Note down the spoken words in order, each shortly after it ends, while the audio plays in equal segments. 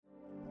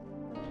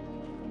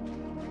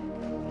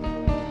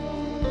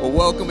Well,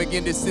 welcome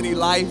again to City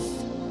Life.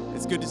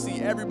 It's good to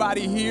see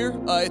everybody here.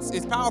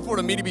 It's powerful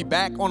to me to be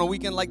back on a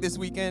weekend like this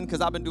weekend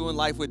because I've been doing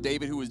life with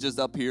David, who was just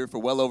up here for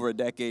well over a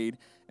decade,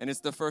 and it's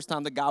the first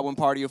time the Godwin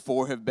Party of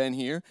Four have been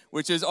here,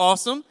 which is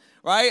awesome,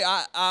 right?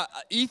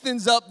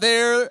 Ethan's up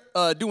there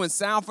doing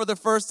sound for the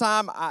first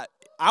time.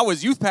 I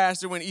was youth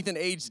pastor when Ethan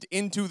aged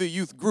into the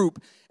youth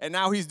group, and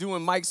now he's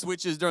doing mic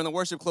switches during the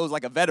worship close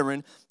like a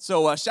veteran.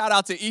 So shout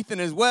out to Ethan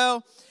as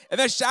well, and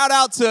then shout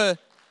out to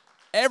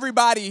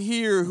everybody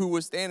here who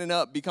was standing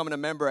up, becoming a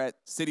member at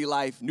City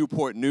Life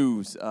Newport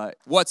News.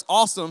 What's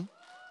awesome,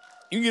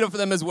 you can get up for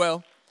them as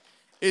well,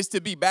 is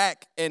to be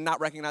back and not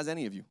recognize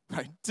any of you,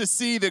 right? To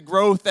see the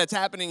growth that's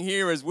happening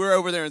here as we're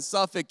over there in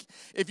Suffolk.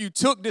 If you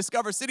took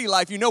Discover City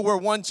Life, you know we're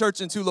one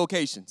church in two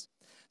locations.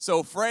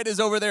 So Fred is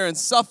over there in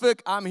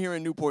Suffolk. I'm here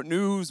in Newport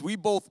News. We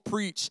both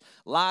preach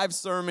live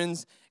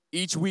sermons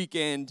each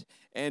weekend.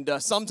 And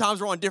sometimes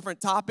we're on different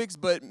topics,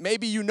 but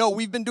maybe you know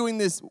we've been doing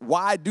this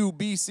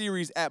WhyDoBe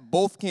series at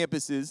both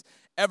campuses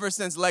ever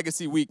since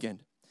Legacy Weekend.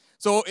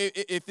 So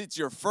if it's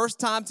your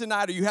first time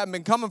tonight or you haven't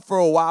been coming for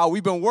a while,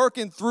 we've been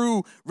working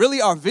through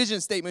really our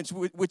vision statement,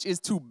 which is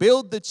to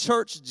build the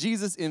church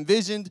Jesus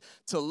envisioned,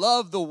 to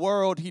love the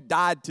world he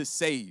died to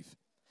save.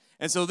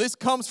 And so this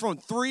comes from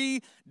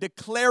 3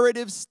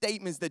 declarative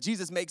statements that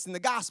Jesus makes in the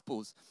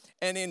Gospels.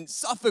 And in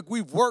Suffolk,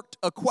 we've worked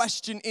a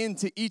question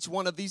into each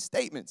one of these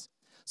statements.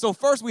 So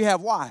first we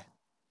have why,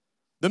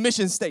 the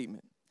mission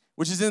statement,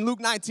 which is in Luke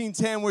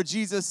 19:10, where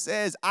Jesus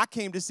says, I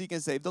came to seek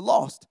and save the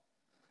lost.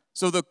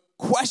 So the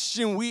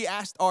question we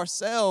asked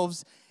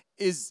ourselves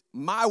is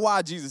my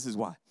why, Jesus is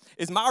why.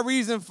 Is my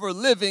reason for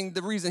living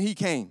the reason he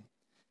came?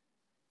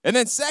 And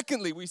then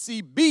secondly, we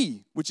see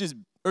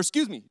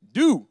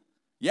do.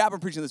 Yeah, I've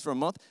been preaching this for a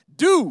month.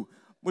 Do,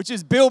 which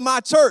is build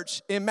my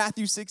church in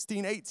Matthew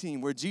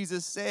 16:18, where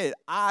Jesus said,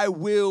 I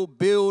will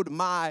build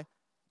my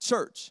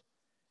church.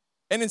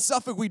 And in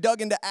Suffolk, we dug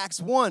into Acts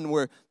 1,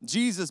 where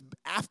Jesus,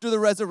 after the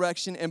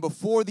resurrection and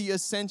before the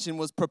ascension,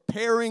 was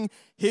preparing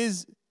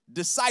his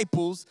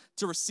disciples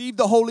to receive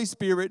the Holy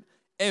Spirit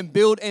and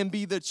build and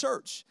be the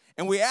church.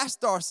 And we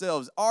asked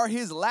ourselves, are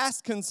his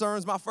last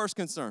concerns my first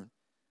concern?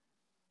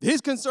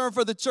 His concern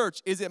for the church,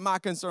 is it my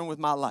concern with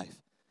my life?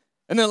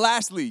 And then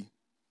lastly,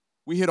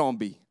 we hit on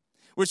B,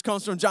 which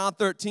comes from John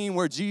 13,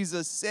 where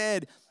Jesus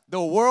said,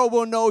 the world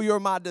will know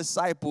you're my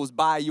disciples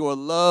by your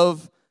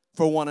love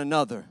for one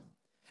another.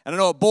 And I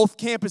know at both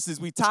campuses,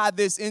 we tied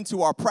this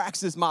into our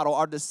praxis model,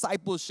 our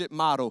discipleship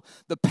model,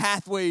 the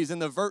pathways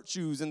and the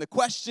virtues. And the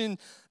question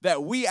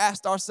that we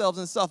asked ourselves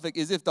in Suffolk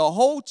is, if the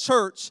whole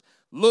church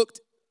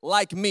looked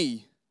like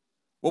me,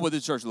 what would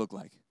the church look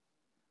like?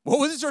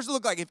 What would the church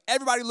look like if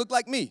everybody looked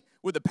like me?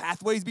 Would the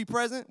pathways be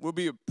present? Would it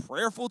be a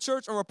prayerful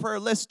church or a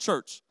prayerless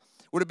church?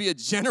 Would it be a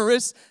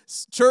generous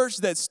church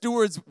that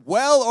stewards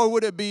well, or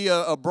would it be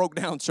a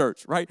broke-down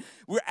church, right?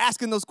 We're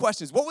asking those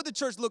questions. What would the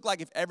church look like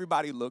if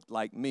everybody looked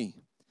like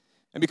me?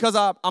 And because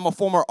I'm a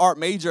former art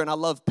major and I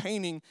love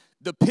painting,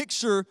 the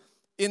picture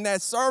in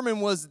that sermon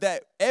was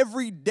that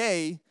every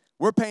day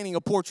we're painting a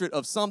portrait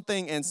of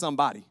something and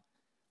somebody.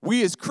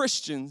 We as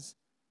Christians,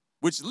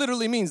 which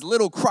literally means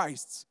little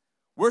Christs,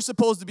 we're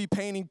supposed to be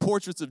painting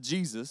portraits of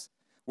Jesus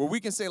where we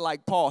can say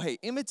like Paul, hey,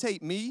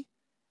 imitate me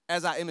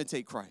as I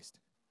imitate Christ,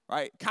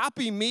 right?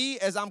 Copy me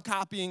as I'm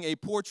copying a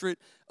portrait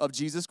of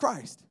Jesus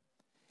Christ.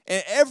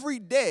 And every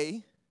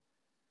day,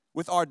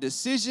 with our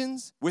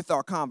decisions, with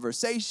our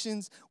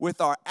conversations,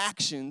 with our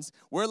actions,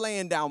 we're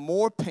laying down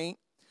more paint.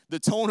 The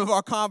tone of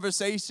our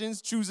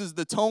conversations chooses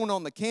the tone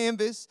on the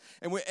canvas.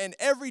 And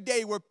every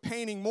day we're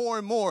painting more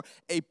and more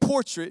a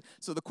portrait.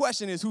 So the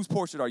question is, whose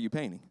portrait are you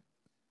painting?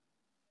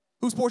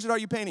 Whose portrait are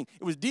you painting?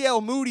 It was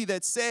D.L. Moody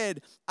that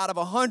said, out of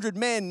 100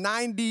 men,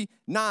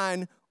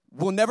 99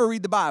 will never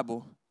read the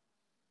Bible,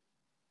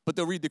 but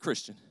they'll read the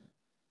Christian.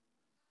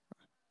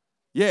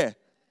 Yeah.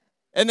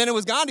 And then it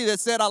was Gandhi that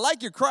said, I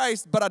like your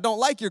Christ, but I don't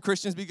like your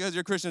Christians because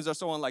your Christians are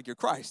so unlike your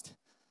Christ.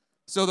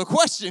 So the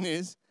question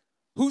is,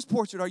 whose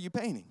portrait are you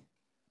painting?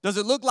 Does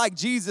it look like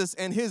Jesus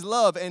and his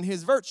love and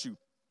his virtue?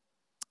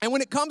 And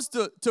when it comes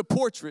to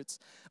portraits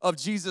of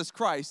Jesus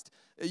Christ,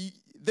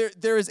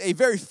 there is a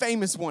very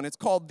famous one. It's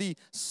called the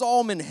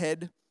Solomon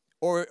head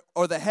or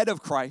the head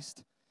of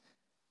Christ.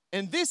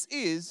 And this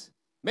is,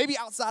 maybe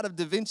outside of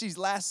Da Vinci's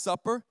Last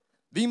Supper,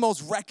 the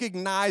most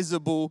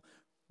recognizable,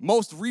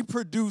 most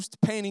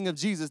reproduced painting of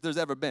Jesus there's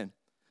ever been.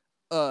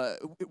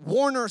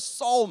 Warner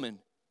Solomon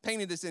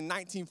painted this in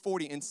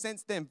 1940, and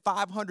since then,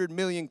 500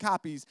 million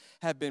copies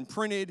have been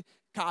printed,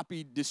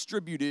 copied,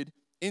 distributed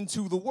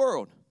into the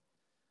world.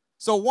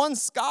 So one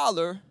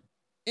scholar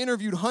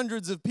interviewed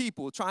hundreds of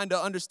people trying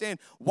to understand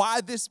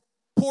why this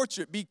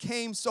portrait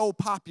became so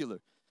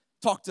popular.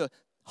 Talked to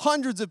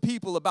hundreds of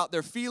people about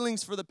their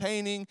feelings for the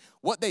painting,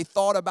 what they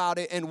thought about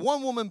it, and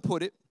one woman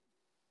put it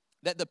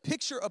that the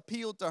picture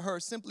appealed to her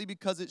simply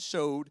because it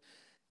showed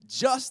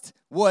just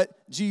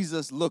what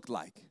Jesus looked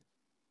like.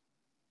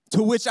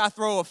 To which I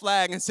throw a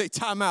flag and say,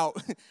 time out.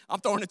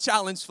 I'm throwing a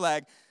challenge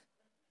flag.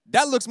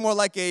 That looks more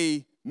like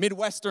a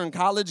Midwestern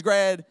college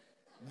grad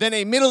than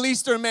a Middle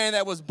Eastern man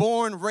that was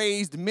born,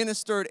 raised,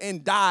 ministered,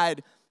 and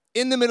died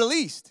in the Middle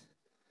East.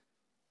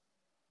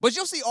 But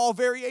you'll see all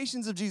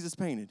variations of Jesus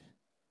painted.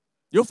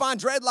 You'll find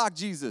dreadlock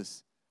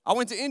Jesus. I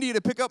went to India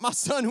to pick up my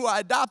son who I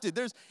adopted.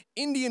 There's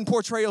Indian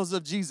portrayals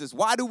of Jesus.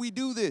 Why do we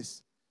do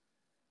this?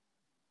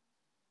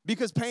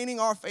 Because painting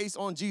our face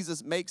on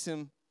Jesus makes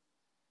him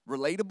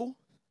relatable,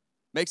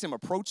 makes him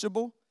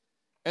approachable,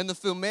 and the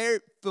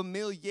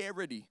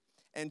familiarity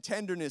and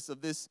tenderness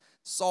of this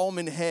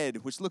salmon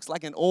head, which looks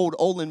like an old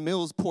Olin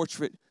Mills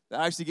portrait that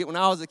I used to get when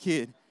I was a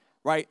kid,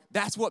 right?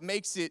 That's what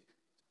makes it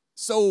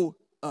so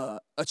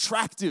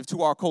attractive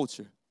to our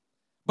culture.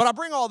 But I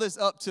bring all this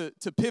up to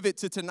pivot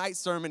to tonight's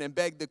sermon and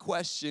beg the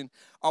question,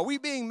 are we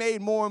being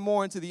made more and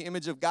more into the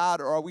image of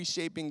God, or are we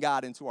shaping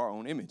God into our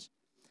own image?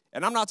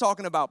 And I'm not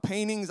talking about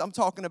paintings. I'm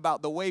talking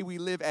about the way we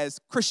live as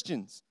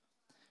Christians,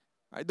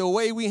 right? The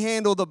way we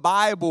handle the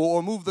Bible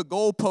or move the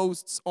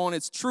goalposts on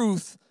its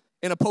truth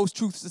in a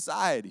post-truth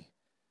society.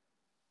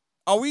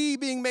 Are we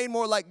being made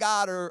more like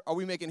God, or are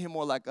we making him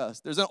more like us?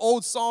 There's an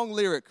old song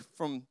lyric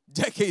from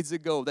decades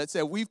ago that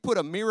said, we've put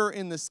a mirror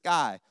in the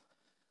sky.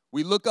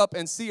 We look up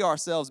and see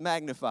ourselves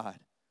magnified.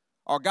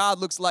 Our God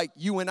looks like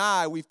you and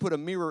I. We've put a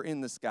mirror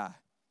in the sky.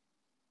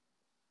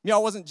 You know,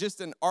 I wasn't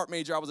just an art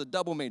major. I was a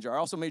double major. I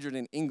also majored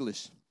in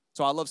English.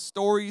 So I love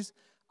stories.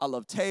 I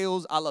love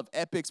tales. I love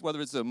epics,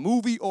 whether it's a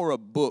movie or a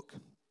book.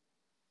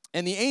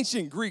 And the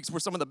ancient Greeks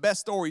were some of the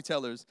best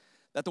storytellers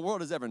that the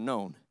world has ever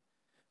known.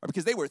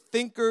 Because they were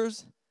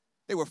thinkers.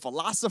 They were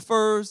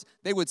philosophers.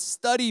 They would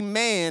study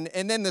man.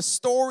 And then the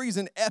stories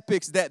and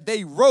epics that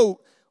they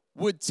wrote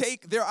would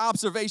take their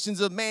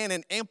observations of man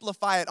and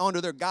amplify it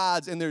onto their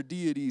gods and their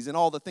deities and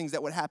all the things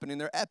that would happen in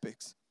their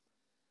epics.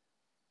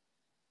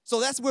 So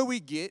that's where we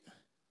get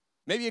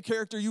maybe a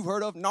character you've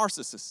heard of,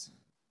 Narcissus.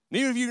 And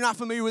even if you're not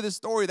familiar with this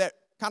story, that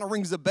kind of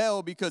rings a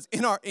bell, because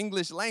in our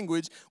English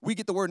language, we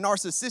get the word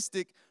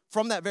narcissistic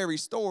from that very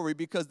story,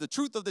 because the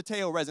truth of the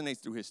tale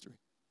resonates through history.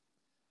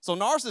 So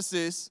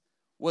Narcissus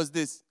was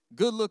this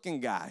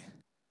good-looking guy,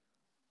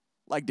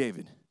 like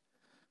David,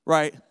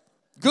 right?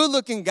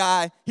 Good-looking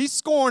guy. He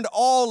scorned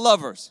all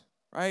lovers,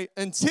 right?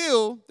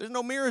 Until there's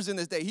no mirrors in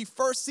this day. He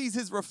first sees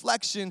his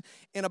reflection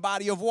in a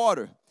body of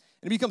water.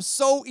 And he becomes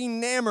so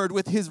enamored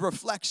with his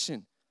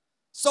reflection,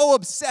 so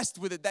obsessed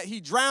with it, that he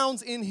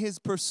drowns in his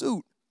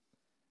pursuit,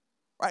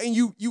 right? And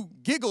you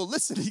giggle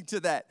listening to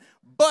that.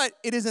 But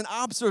it is an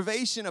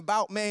observation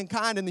about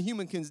mankind and the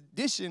human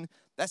condition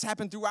that's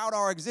happened throughout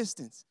our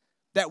existence,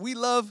 that we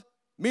love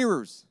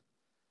mirrors,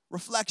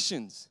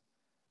 reflections,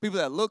 people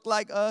that look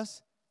like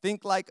us,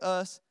 think like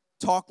us,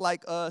 talk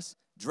like us,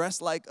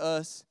 dress like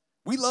us.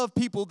 We love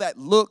people that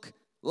look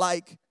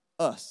like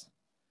us.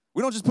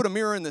 We don't just put a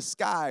mirror in the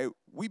sky.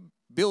 We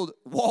build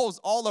walls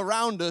all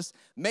around us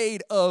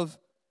made of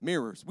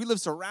mirrors. We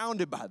live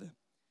surrounded by them.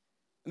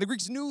 And the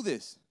Greeks knew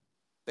this.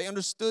 They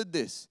understood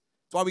this.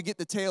 That's why we get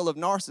the tale of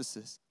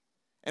Narcissus.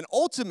 And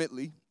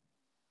ultimately,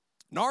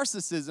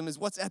 narcissism is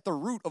what's at the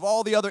root of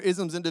all the other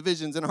isms and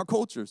divisions in our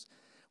cultures.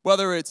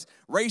 Whether it's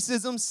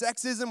racism,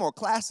 sexism, or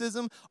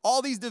classism,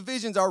 all these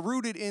divisions are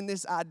rooted in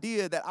this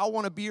idea that I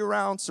want to be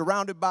around,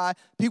 surrounded by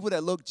people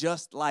that look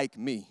just like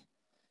me.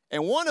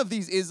 And one of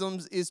these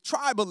isms is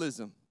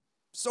tribalism,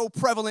 so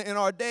prevalent in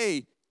our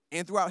day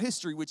and throughout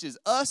history, which is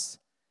us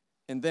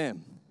and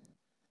them.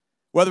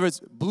 Whether it's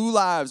blue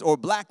lives or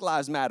black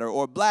lives matter,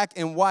 or black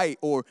and white,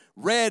 or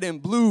red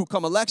and blue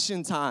come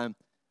election time,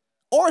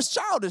 or it's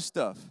childish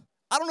stuff.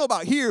 I don't know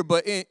about here,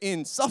 but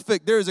in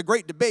Suffolk, there is a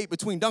great debate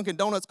between Dunkin'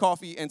 Donuts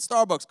coffee and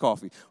Starbucks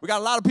coffee. We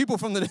got a lot of people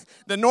from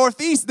the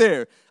Northeast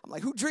there. I'm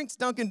like, who drinks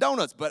Dunkin'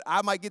 Donuts? But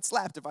I might get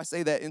slapped if I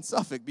say that in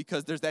Suffolk,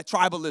 because there's that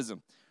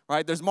tribalism,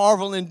 right? There's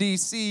Marvel in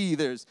D.C.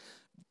 There's,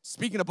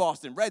 speaking of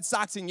Boston, Red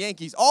Sox and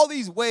Yankees. All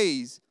these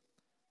ways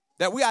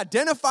that we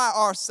identify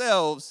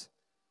ourselves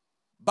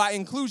by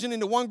inclusion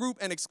into one group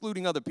and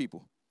excluding other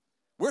people.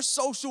 We're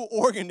social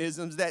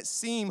organisms that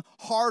seem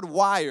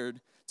hardwired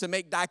to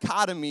make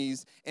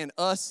dichotomies in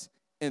us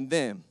and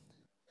them,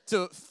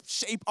 to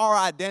shape our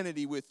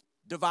identity with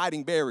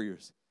dividing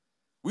barriers.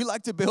 We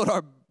like to build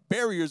our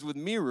barriers with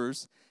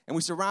mirrors, and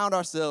we surround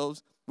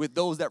ourselves with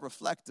those that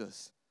reflect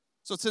us.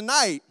 So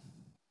tonight,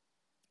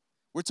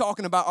 we're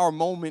talking about our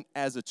moment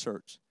as a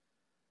church.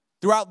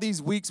 Throughout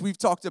these weeks, we've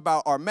talked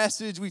about our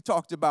message, we've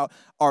talked about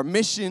our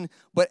mission,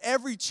 but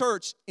every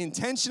church,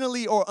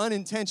 intentionally or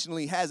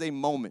unintentionally, has a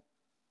moment.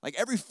 Like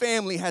every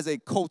family has a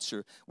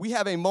culture. We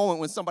have a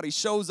moment when somebody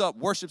shows up,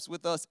 worships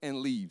with us,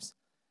 and leaves.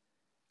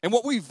 And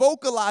what we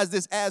vocalized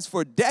this as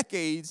for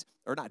decades,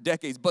 or not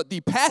decades, but the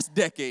past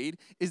decade,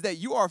 is that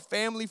you are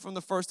family from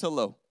the first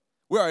hello.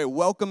 We are a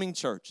welcoming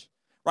church,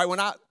 right? When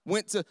I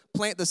went to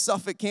plant the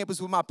Suffolk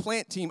campus with my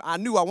plant team, I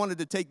knew I wanted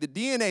to take the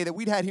DNA that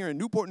we'd had here in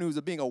Newport News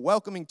of being a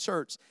welcoming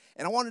church,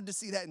 and I wanted to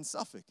see that in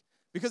Suffolk,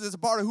 because it's a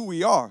part of who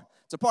we are.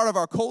 It's a part of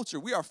our culture.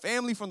 We are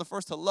family from the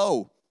first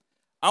hello.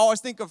 I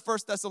always think of 1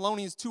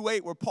 Thessalonians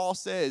 2:8, where Paul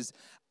says,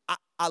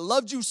 I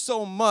loved you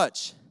so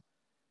much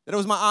that it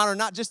was my honor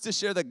not just to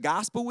share the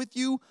gospel with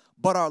you,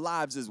 but our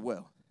lives as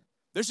well.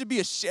 There should be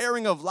a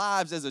sharing of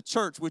lives as a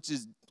church, which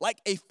is like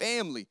a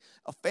family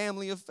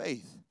of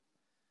faith.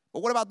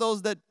 But what about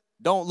those that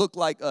don't look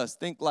like us,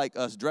 think like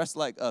us, dress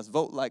like us,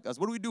 vote like us?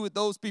 What do we do with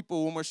those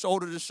people when we're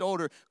shoulder to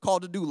shoulder,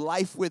 called to do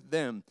life with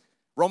them?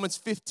 Romans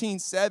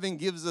 15:7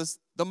 gives us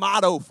the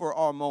motto for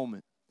our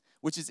moment,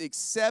 which is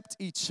accept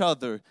each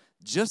other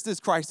just as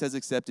Christ has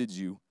accepted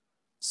you,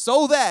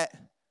 so that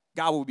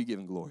God will be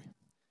given glory.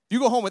 If you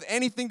go home with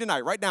anything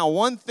tonight, write down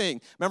one thing,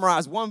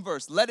 memorize one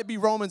verse. Let it be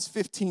Romans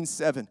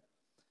 15:7.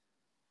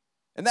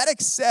 And that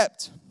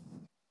accept,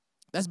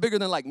 that's bigger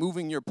than like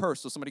moving your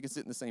purse so somebody can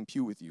sit in the same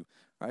pew with you,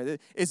 right?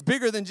 It's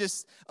bigger than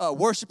just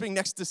worshiping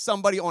next to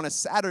somebody on a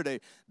Saturday.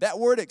 That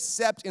word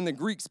accept in the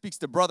Greek speaks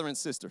to brother and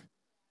sister.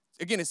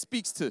 Again, it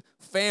speaks to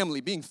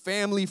family, being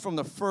family from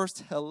the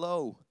first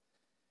hello.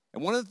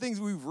 And one of the things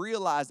we've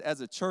realized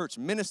as a church,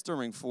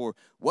 ministering for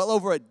well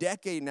over a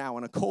decade now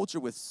in a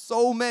culture with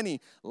so many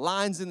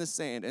lines in the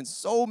sand and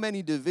so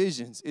many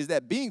divisions, is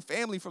that being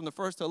family from the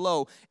first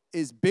hello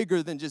is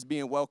bigger than just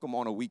being welcome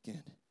on a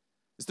weekend.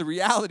 It's the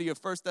reality of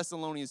 1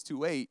 Thessalonians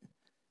 2:8,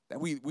 that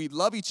we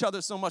love each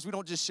other so much, we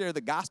don't just share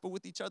the gospel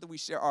with each other, we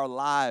share our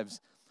lives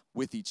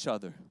with each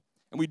other.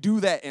 And we do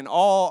that in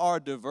all our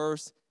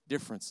diverse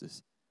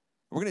differences.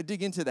 We're going to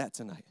dig into that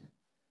tonight.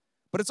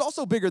 But it's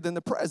also bigger than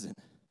the present.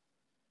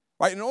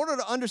 Right? In order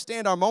to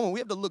understand our moment,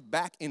 we have to look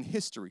back in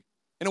history.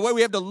 In a way,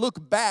 we have to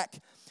look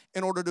back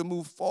in order to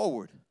move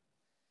forward.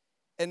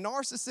 And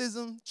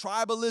narcissism,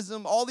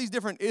 tribalism, all these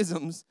different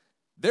isms,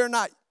 they're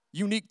not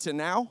unique to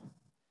now.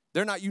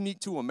 They're not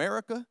unique to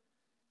America.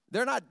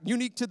 They're not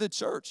unique to the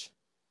church.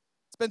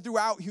 It's been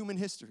throughout human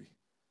history.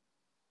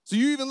 So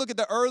you even look at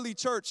the early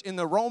church in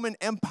the Roman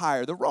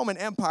Empire. The Roman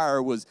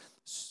Empire was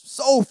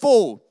so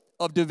full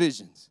of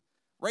divisions.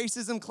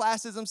 Racism,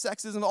 classism,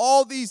 sexism,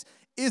 all these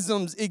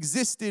isms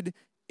existed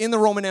in the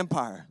Roman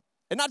Empire.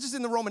 And not just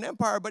in the Roman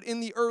Empire, but in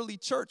the early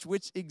church,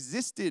 which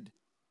existed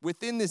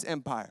within this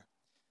empire.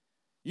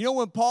 You know,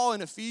 when Paul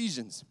in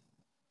Ephesians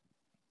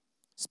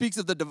speaks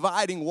of the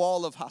dividing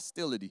wall of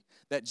hostility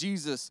that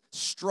Jesus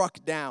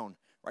struck down,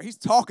 right? He's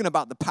talking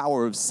about the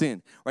power of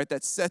sin, right?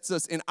 That sets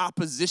us in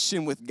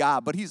opposition with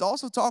God. But he's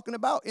also talking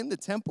about in the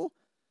temple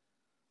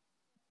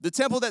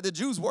that the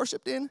Jews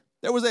worshiped in,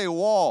 there was a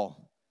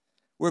wall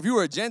where if you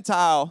were a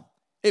Gentile,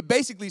 it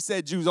basically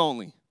said Jews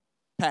only,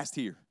 past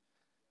here.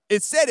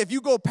 It said if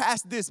you go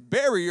past this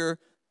barrier,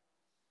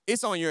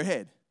 it's on your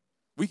head.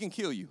 We can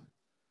kill you.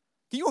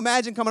 Can you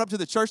imagine coming up to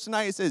the church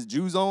tonight, it says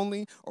Jews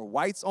only, or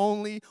whites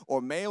only,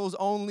 or males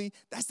only?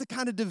 That's the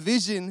kind of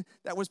division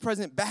that was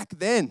present back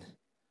then.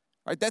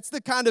 Right? That's the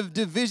kind of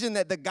division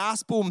that the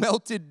gospel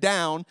melted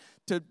down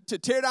to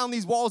tear down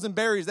these walls and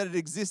barriers that had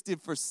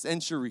existed for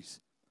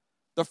centuries.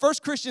 The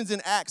first Christians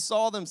in Acts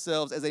saw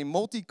themselves as a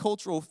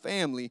multicultural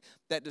family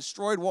that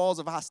destroyed walls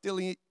of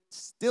hostility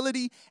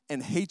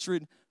and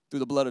hatred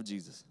through the blood of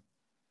Jesus.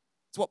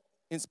 It's what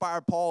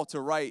inspired Paul to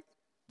write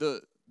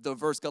the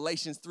verse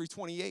Galatians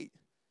 3:28,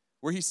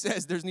 where he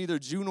says, there's neither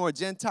Jew nor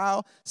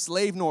Gentile,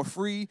 slave nor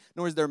free,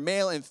 nor is there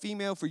male and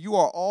female, for you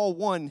are all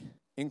one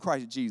in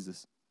Christ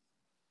Jesus.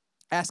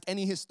 Ask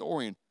any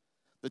historian.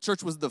 The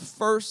church was the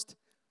first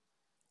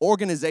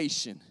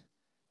organization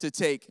to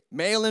take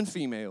male and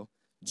female,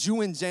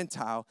 Jew and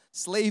Gentile,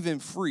 slave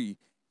and free,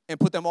 and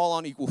put them all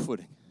on equal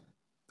footing.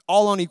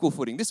 All on equal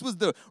footing. This was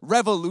the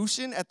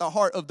revolution at the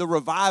heart of the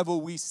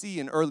revival we see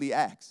in early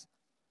Acts.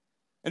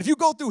 And if you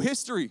go through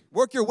history,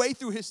 work your way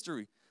through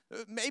history,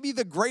 maybe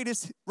the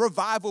greatest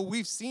revival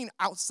we've seen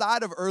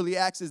outside of early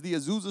Acts is the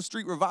Azusa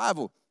Street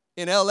Revival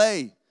in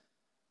LA,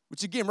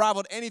 which again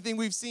rivaled anything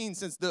we've seen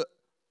since the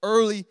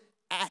early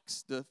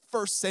Acts, the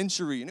first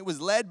century. And it was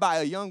led by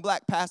a young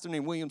black pastor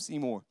named William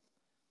Seymour.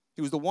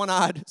 He was the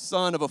one-eyed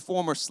son of a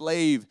former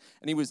slave,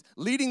 and he was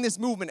leading this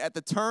movement at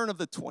the turn of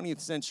the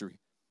 20th century.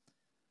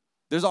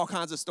 There's all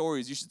kinds of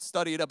stories. You should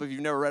study it up if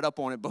you've never read up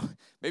on it, but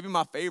maybe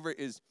my favorite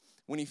is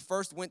when he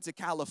first went to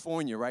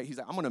California, right? He's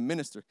like, I'm going to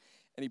minister,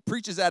 and he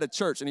preaches at a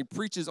church, and he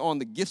preaches on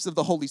the gifts of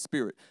the Holy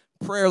Spirit,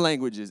 prayer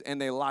languages, and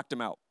they locked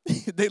him out.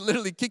 They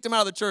literally kicked him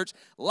out of the church,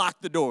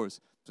 locked the doors.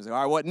 So he's like,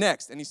 all right, what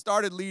next? And he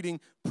started leading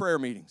prayer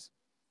meetings.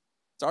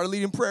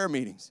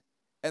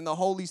 And the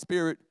Holy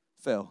Spirit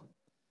fell.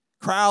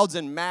 Crowds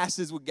and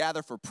masses would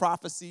gather for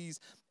prophecies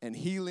and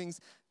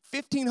healings.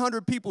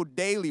 1,500 people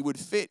daily would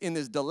fit in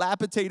this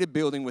dilapidated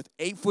building with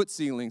 8-foot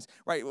ceilings,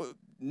 right?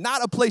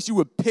 Not a place you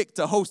would pick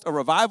to host a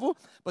revival,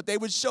 but they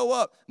would show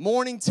up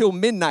morning till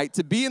midnight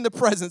to be in the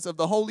presence of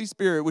the Holy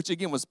Spirit, which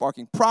again was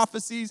sparking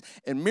prophecies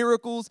and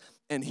miracles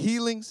and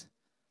healings.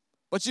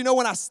 But you know,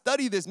 when I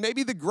study this,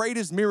 maybe the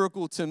greatest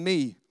miracle to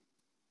me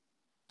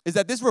is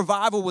that this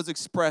revival was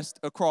expressed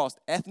across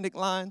ethnic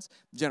lines,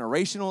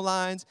 generational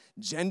lines,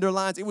 gender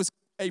lines. It was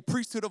a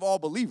priesthood of all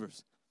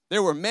believers.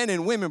 There were men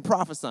and women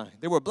prophesying.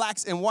 There were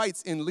blacks and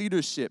whites in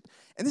leadership.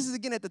 And this is,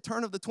 again, at the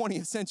turn of the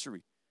 20th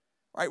century,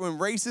 right? When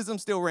racism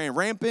still ran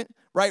rampant,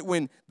 right?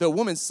 When the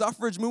women's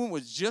suffrage movement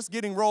was just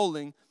getting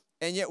rolling,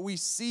 and yet we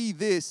see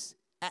this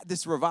at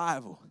this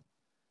revival.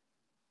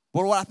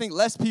 But what I think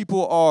less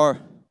people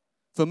are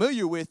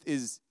familiar with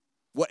is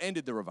what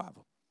ended the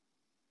revival.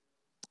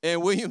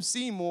 And William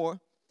Seymour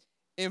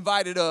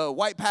invited a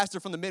white pastor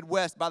from the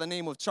Midwest by the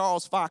name of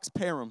Charles Fox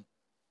Parham.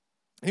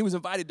 He was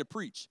invited to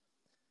preach.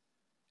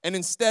 And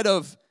instead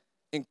of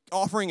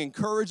offering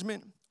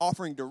encouragement,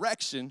 offering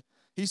direction,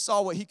 he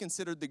saw what he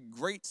considered the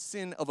great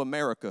sin of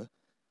America,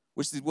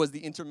 which was the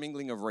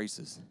intermingling of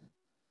races.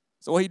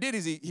 So what he did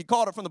is he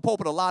called it from the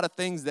pulpit a lot of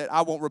things that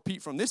I won't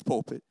repeat from this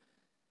pulpit.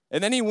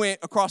 And then he went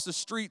across the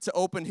street to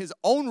open his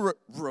own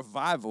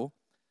revival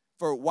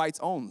for whites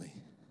only.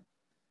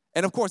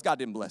 And of course, God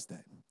didn't bless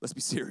that. Let's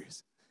be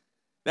serious.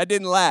 That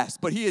didn't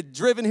last. But he had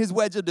driven his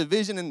wedge of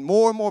division, and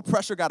more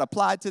pressure got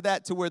applied to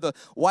that, to where the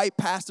white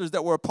pastors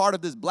that were a part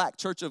of this black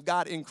church of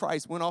God in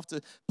Christ went off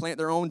to plant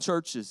their own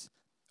churches,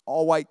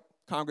 all white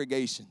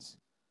congregations.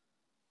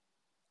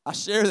 I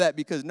share that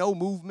because no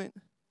movement,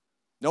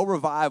 no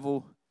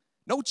revival,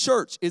 no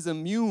church is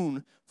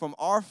immune from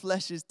our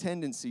flesh's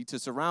tendency to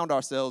surround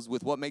ourselves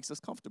with what makes us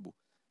comfortable.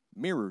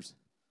 Mirrors.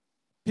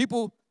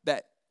 People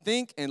that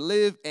think and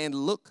live and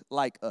look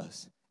like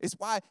us. It's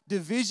why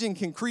division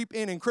can creep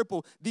in and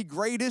cripple the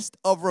greatest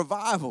of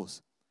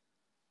revivals.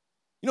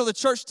 You know, the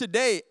church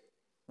today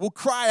will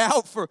cry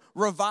out for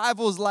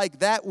revivals like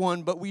that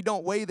one, but we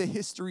don't weigh the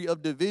history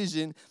of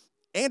division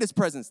and its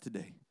presence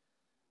today.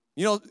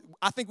 You know,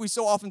 I think we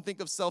so often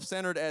think of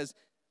self-centered as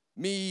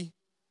me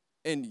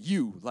and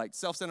you, like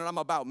self-centered, I'm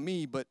about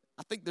me, but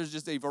I think there's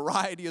just a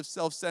variety of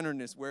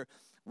self-centeredness where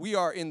we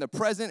are in the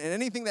present, and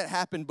anything that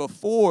happened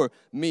before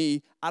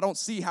me, I don't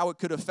see how it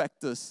could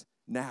affect us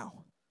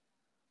now.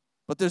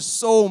 But there's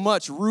so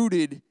much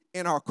rooted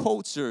in our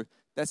culture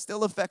that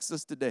still affects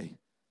us today.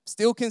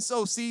 Still can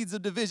sow seeds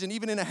of division,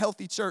 even in a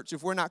healthy church,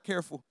 if we're not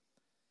careful.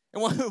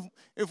 And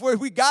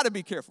we got to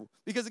be careful.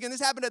 Because, again,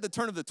 this happened at the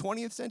turn of the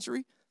 20th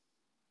century.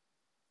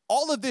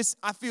 All of this,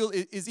 I feel,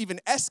 is even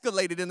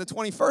escalated in the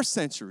 21st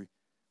century.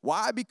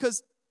 Why?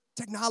 Because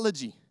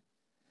technology.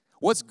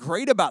 What's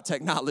great about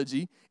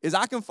technology is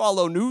I can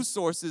follow news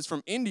sources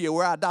from India,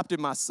 where I adopted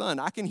my son.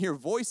 I can hear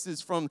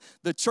voices from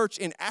the church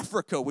in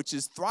Africa, which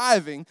is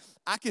thriving.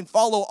 I can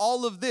follow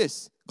all of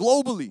this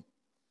globally.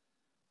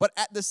 But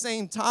at the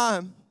same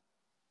time,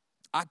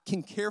 I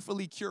can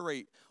carefully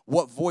curate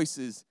what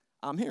voices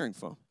I'm hearing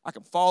from. I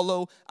can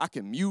follow, I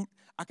can mute,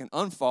 I can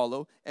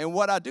unfollow. And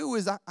what I do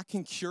is I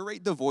can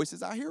curate the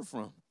voices I hear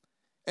from.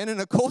 And in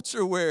a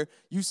culture where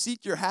you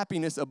seek your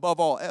happiness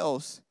above all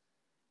else,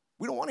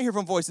 we don't want to hear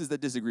from voices that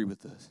disagree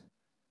with us.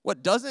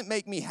 What doesn't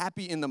make me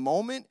happy in the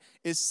moment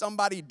is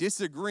somebody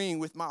disagreeing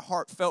with my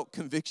heartfelt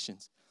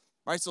convictions,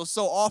 right?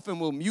 So often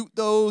we'll mute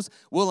those,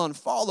 we'll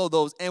unfollow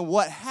those, and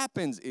what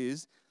happens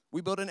is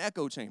we build an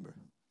echo chamber.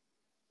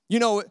 You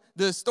know,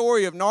 the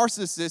story of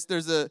Narcissus,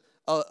 there's a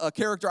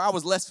character I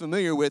was less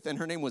familiar with, and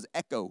her name was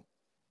Echo.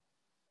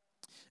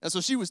 And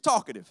so she was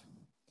talkative,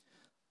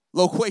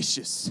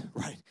 loquacious,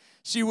 right?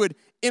 She would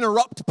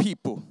interrupt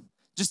people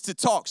just to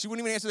talk. She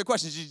wouldn't even answer the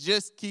questions. She'd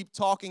just keep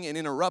talking and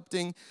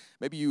interrupting.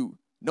 Maybe you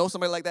know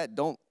somebody like that.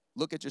 Don't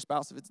look at your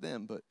spouse if it's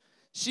them. But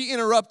she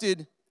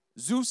interrupted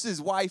Zeus's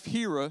wife,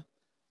 Hera,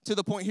 to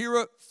the point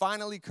Hera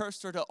finally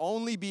cursed her to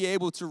only be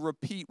able to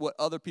repeat what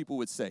other people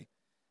would say.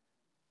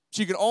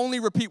 She could only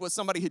repeat what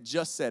somebody had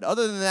just said.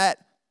 Other than that,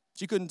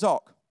 she couldn't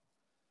talk.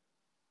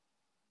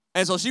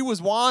 And so she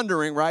was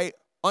wandering, right,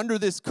 under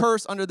this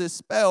curse, under this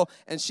spell,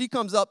 and she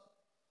comes up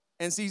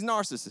and sees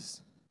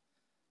Narcissus.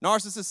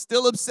 Narcissus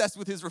still obsessed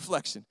with his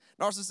reflection.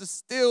 Narcissus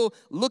still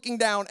looking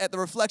down at the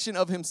reflection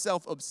of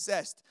himself,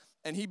 obsessed.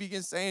 And he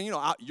begins saying, you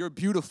know, you're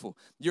beautiful.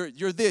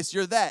 You're this,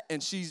 you're that.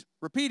 And she's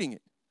repeating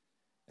it.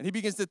 And he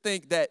begins to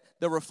think that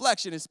the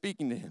reflection is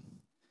speaking to him.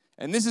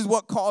 And this is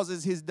what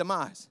causes his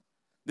demise.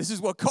 This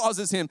is what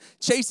causes him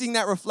chasing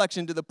that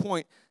reflection to the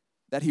point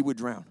that he would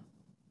drown.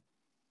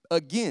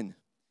 Again,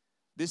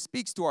 this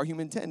speaks to our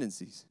human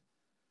tendencies.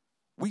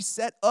 We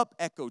set up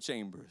echo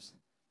chambers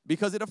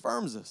because it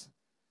affirms us.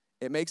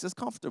 It makes us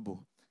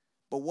comfortable.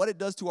 But what it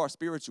does to our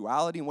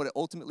spirituality and what it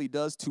ultimately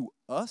does to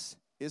us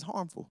is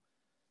harmful.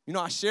 You know,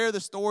 I share the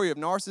story of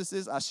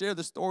Narcissus. I share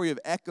the story of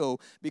Echo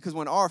because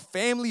when our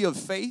family of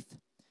faith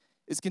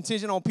is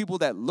contingent on people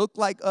that look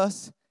like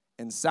us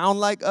and sound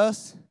like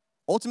us,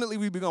 ultimately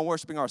we begin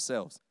worshiping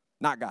ourselves,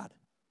 not God.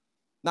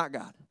 Not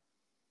God.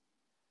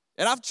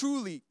 And I've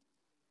truly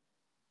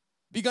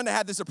begun to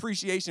have this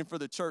appreciation for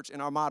the church in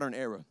our modern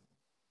era.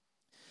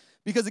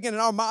 Because again,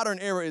 in our modern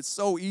era, it's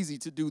so easy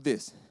to do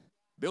this.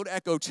 Build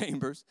echo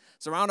chambers,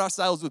 surround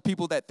ourselves with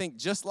people that think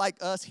just like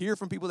us, hear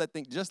from people that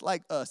think just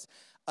like us.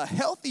 A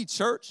healthy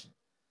church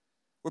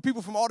where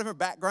people from all different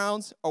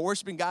backgrounds are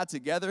worshiping God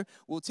together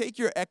will take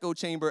your echo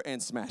chamber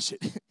and smash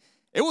it.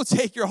 It will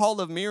take your hall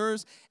of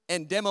mirrors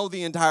and demo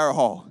the entire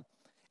hall.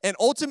 And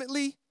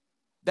ultimately,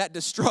 that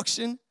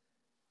destruction,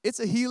 it's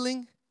a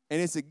healing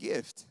and it's a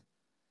gift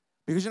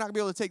because you're not going to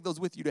be able to take those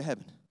with you to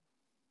heaven.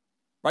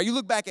 Right? You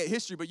look back at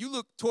history, but you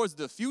look towards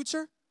the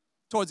future,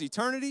 towards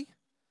eternity.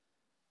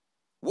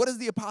 What does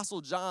the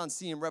Apostle John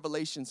see in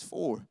Revelations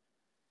 4?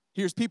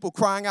 Here's people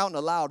crying out in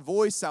a loud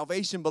voice,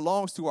 salvation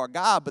belongs to our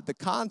God. But the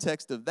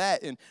context of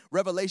that in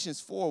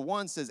Revelations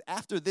 4:1 says,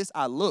 after this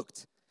I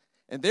looked,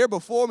 And there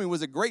before me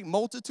was a great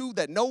multitude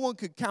that no one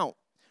could count,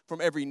 from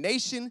every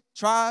nation,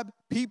 tribe,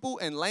 people,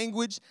 and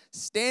language,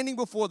 standing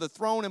before the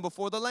throne and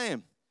before the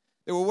Lamb.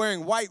 They were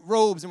wearing white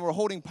robes and were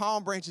holding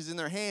palm branches in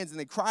their hands, and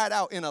they cried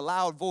out in a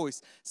loud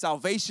voice,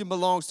 "Salvation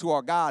belongs to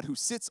our God who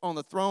sits on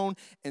the throne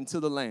and to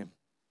the Lamb."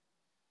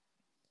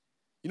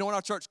 You know, in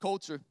our church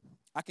culture,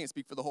 I can't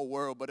speak for the whole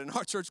world, but in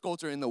our church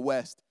culture in the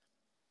West,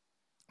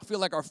 I feel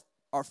like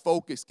our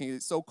focus can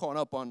get so caught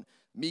up on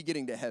me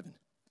getting to heaven,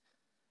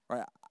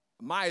 right?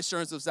 My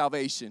assurance of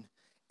salvation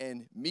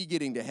and me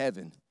getting to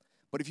heaven.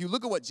 But if you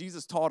look at what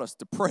Jesus taught us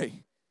to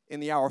pray in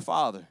the Our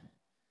Father,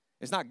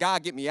 it's not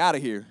God get me out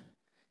of here.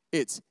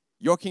 It's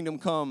your kingdom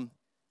come,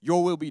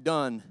 your will be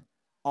done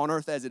on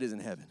earth as it is in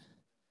heaven.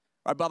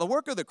 Right? By the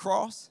work of the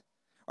cross,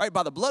 right?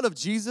 By the blood of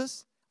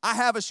Jesus, I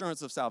have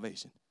assurance of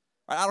salvation.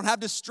 Right? I don't have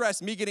to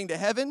stress me getting to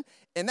heaven.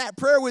 And that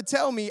prayer would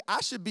tell me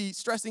I should be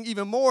stressing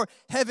even more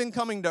heaven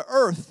coming to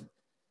earth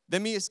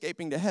than me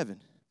escaping to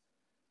heaven.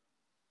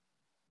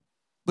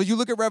 But you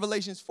look at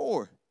Revelations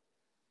 4,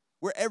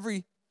 where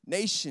every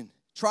nation,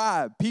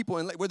 tribe, people,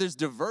 and where there's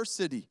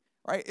diversity,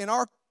 right? In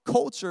our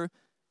culture,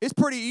 it's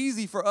pretty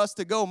easy for us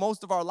to go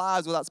most of our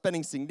lives without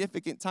spending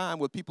significant time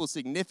with people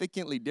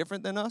significantly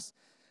different than us.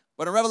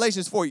 But in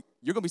Revelations 4,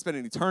 you're going to be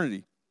spending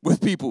eternity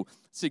with people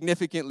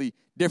significantly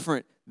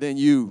different than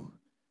you.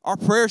 Our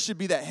prayer should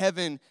be that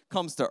heaven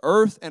comes to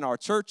earth, and our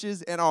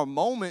churches and our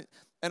moment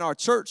and our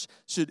church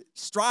should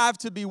strive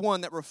to be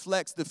one that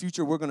reflects the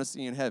future we're going to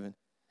see in heaven.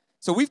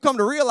 So we've come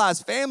to realize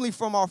family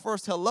from our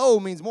first hello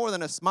means more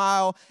than a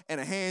smile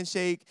and a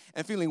handshake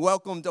and feeling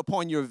welcomed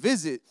upon your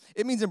visit.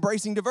 It means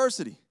embracing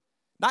diversity.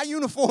 Not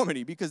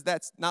uniformity, because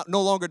that's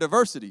no longer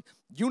diversity.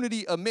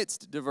 Unity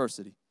amidst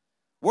diversity.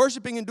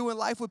 Worshiping and doing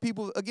life with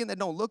people, again, that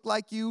don't look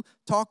like you,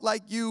 talk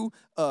like you,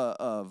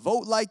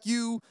 vote like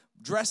you,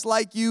 dress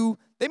like you.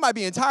 They might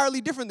be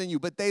entirely different than you,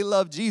 but they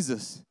love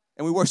Jesus,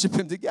 and we worship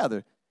him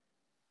together.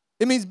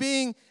 It means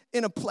being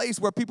in a place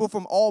where people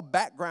from all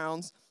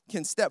backgrounds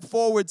can step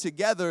forward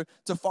together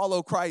to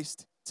follow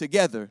Christ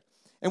together.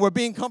 And we're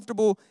being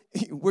comfortable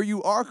where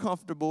you are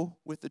comfortable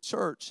with the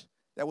church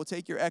that will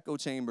take your echo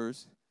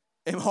chambers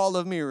and hall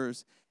of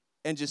mirrors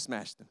and just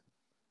smash them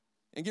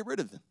and get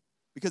rid of them.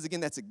 Because, again,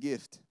 that's a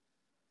gift.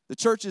 The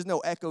church is no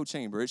echo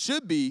chamber. It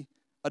should be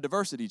a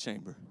diversity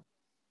chamber.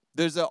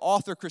 There's an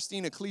author,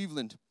 Christina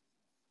Cleveland,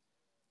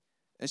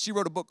 and she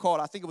wrote a book called,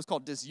 I think it was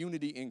called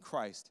Disunity in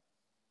Christ.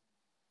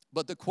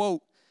 But the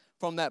quote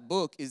from that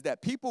book is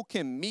that people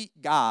can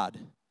meet God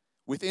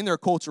within their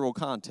cultural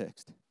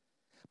context.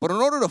 But in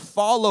order to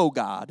follow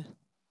God,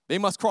 they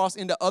must cross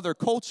into other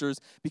cultures,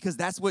 because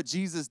that's what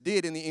Jesus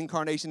did in the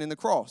incarnation and the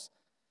cross.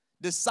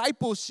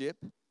 Discipleship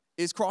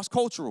is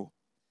cross-cultural.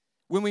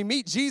 When we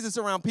meet Jesus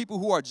around people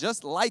who are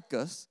just like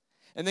us,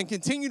 and then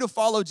continue to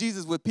follow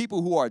Jesus with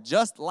people who are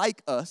just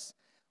like us,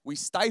 we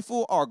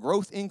stifle our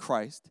growth in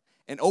Christ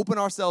and open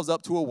ourselves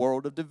up to a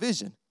world of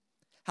division.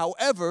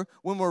 However,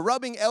 when we're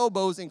rubbing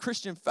elbows in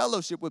Christian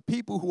fellowship with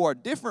people who are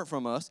different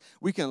from us,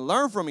 we can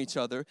learn from each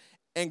other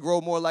and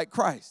grow more like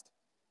Christ.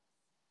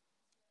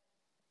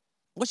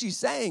 What she's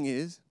saying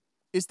is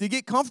to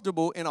get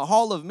comfortable in a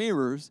hall of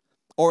mirrors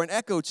or an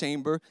echo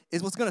chamber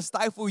is what's going to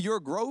stifle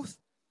your growth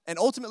and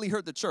ultimately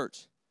hurt the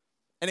church.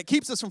 And it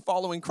keeps us from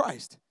following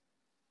Christ.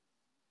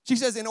 She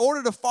says in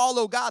order to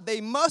follow God, they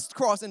must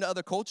cross into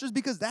other cultures,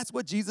 because that's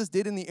what Jesus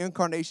did in the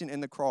incarnation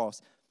and the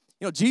cross.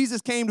 You know,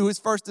 Jesus came to his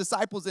first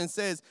disciples and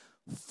says,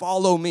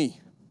 "Follow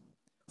me,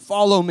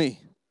 follow me."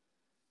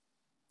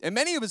 And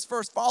many of his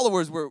first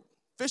followers were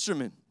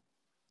fishermen,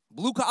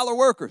 blue-collar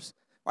workers,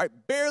 right,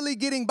 barely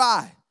getting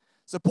by,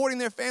 supporting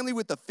their family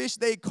with the fish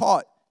they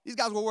caught. These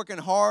guys were working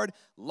hard,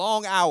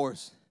 long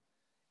hours,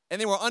 and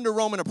they were under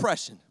Roman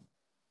oppression.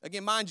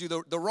 Again, mind you,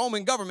 the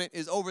Roman government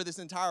is over this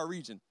entire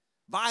region,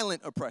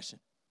 violent oppression.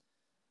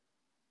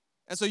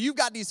 And so you've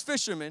got these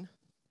fishermen,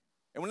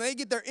 and when they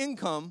get their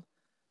income,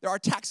 there are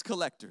tax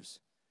collectors,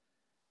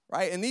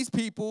 right? And these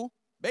people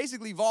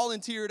basically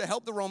volunteer to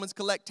help the Romans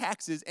collect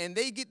taxes, and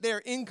they get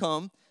their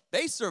income.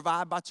 They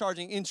survive by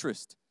charging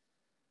interest.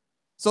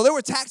 So there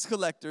were tax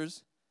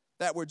collectors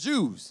that were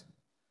Jews,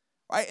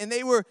 right? And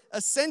they were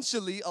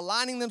essentially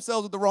aligning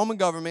themselves with the Roman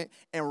government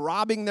and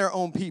robbing their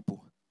own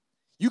people.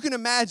 You can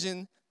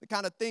imagine the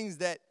kind of things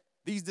that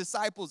these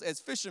disciples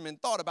as fishermen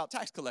thought about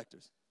tax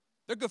collectors.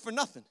 They're good for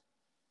nothing.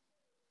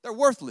 They're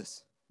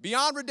worthless,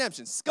 beyond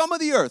redemption, scum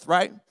of the earth,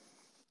 right?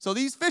 So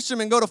these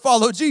fishermen go to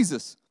follow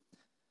Jesus.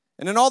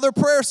 And in all their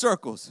prayer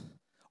circles,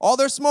 all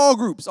their small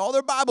groups, all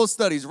their Bible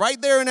studies, right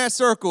there in that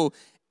circle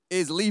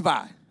is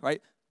Levi,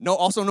 right? No,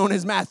 also known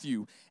as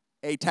Matthew,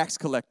 a tax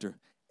collector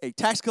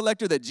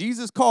that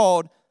Jesus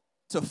called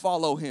to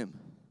follow him.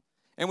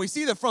 And we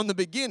see that from the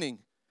beginning,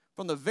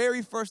 from the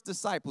very first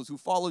disciples who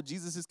followed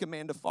Jesus'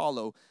 command to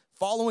follow,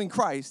 following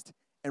Christ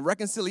and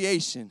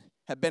reconciliation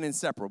have been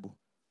inseparable.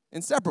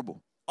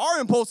 Inseparable. Our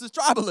impulse is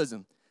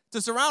tribalism,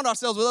 to surround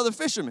ourselves with other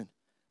fishermen.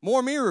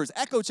 More mirrors,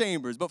 echo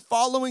chambers, but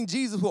following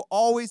Jesus will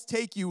always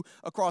take you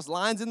across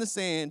lines in the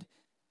sand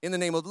in the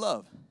name of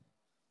love.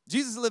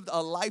 Jesus lived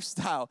a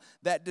lifestyle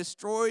that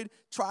destroyed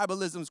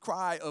tribalism's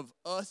cry of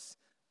us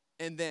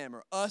and them,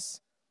 or us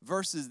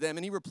versus them,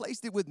 and he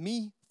replaced it with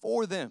me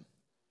for them.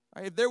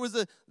 Right? If there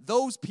was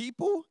those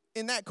people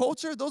in that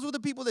culture, those were the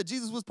people that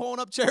Jesus was pulling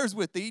up chairs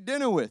with to eat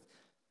dinner with.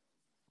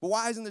 But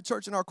why isn't the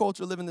church in our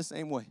culture living the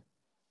same way?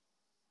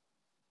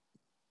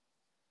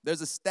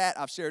 There's a stat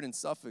I've shared in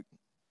Suffolk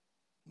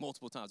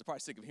multiple times. I'm probably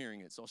sick of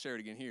hearing it, so I'll share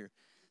it again here.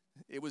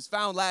 It was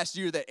found last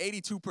year that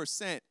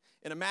 82%,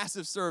 in a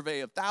massive survey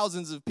of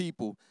thousands of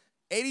people,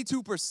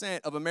 82%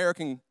 of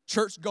American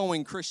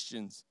church-going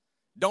Christians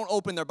don't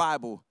open their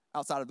Bible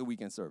outside of the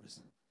weekend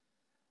service.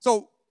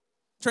 So,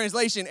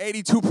 translation,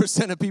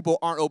 82% of people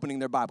aren't opening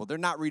their Bible. They're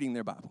not reading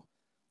their Bible.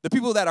 The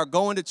people that are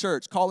going to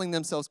church, calling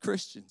themselves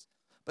Christians.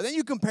 But then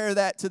you compare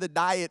that to the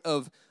diet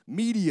of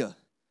media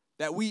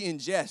that we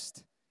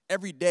ingest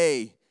every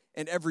day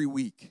and every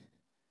week.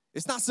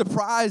 It's not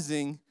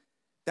surprising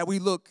that we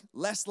look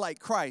less like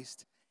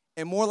Christ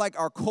and more like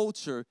our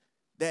culture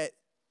that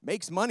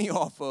makes money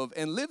off of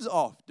and lives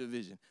off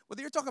division.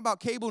 Whether you're talking about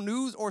cable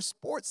news or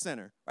Sports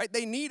Center, right?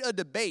 They need a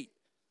debate,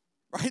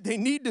 right? They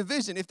need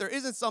division. If there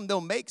isn't some,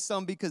 they'll make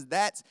some because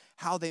that's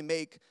how they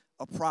make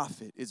a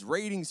profit. It's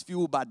ratings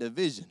fueled by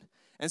division.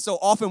 And so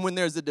often when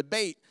there's a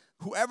debate,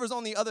 whoever's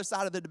on the other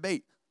side of the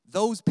debate,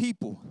 those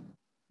people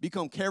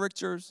become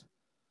caricatures.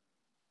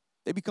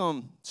 They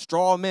become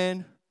straw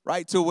men,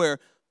 right? To where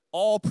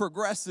all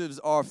progressives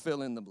are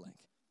fill in the blank.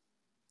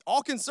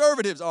 All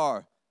conservatives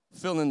are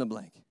fill in the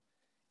blank.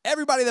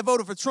 Everybody that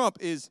voted for Trump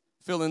is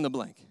fill in the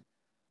blank.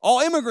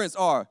 All immigrants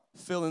are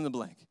fill in the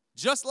blank.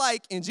 Just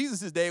like in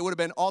Jesus' day, it would have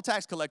been all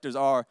tax collectors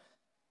are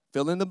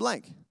fill in the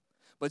blank.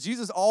 But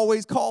Jesus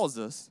always calls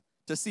us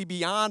to see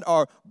beyond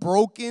our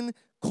broken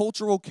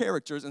cultural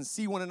characters and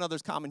see one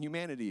another's common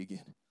humanity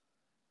again.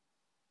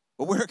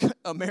 But we're an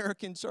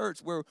American church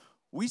where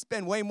we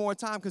spend way more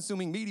time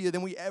consuming media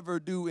than we ever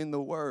do in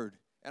the Word.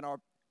 And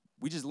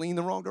we just lean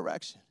the wrong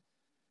direction.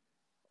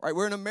 Right?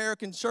 We're an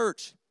American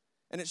church,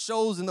 and it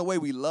shows in the way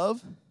we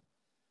love,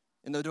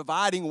 in the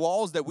dividing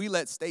walls that we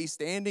let stay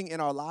standing in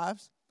our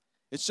lives.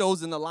 It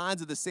shows in the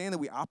lines of the sand that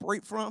we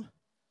operate from,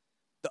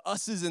 the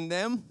us's and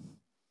them.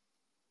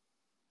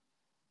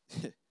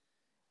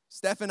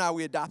 Steph and I,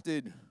 we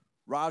adopted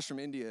Raj from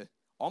India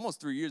almost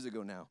 3 years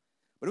ago now,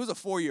 but it was a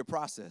 4-year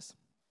process.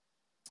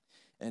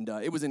 And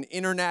it was an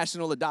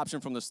international adoption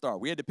from the start.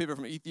 We had to pivot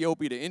from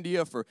Ethiopia to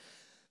India for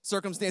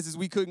circumstances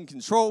we couldn't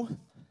control,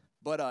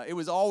 but it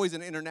was always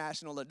an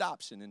international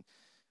adoption. And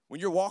when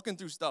you're walking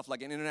through stuff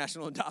like an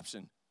international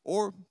adoption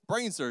or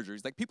brain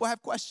surgeries, like people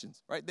have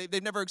questions, right?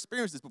 They've never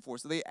experienced this before,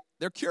 so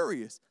they're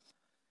curious.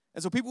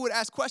 And so people would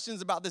ask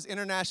questions about this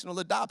international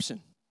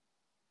adoption.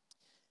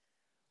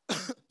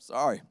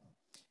 Sorry.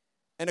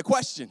 And a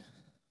question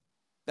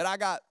that I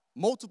got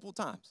multiple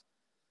times,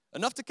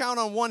 enough to count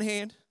on one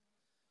hand,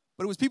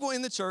 but it was people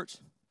in the church,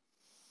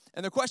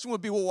 and the question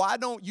would be, well, why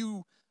don't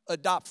you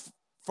adopt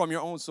from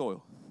your own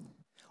soil?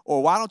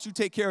 Or why don't you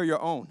take care of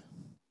your own?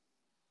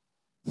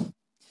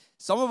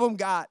 Some of them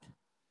got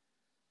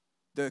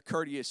the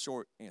courteous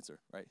short answer,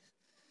 right?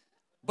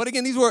 But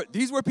again,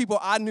 these were people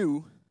I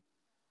knew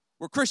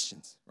were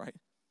Christians, right?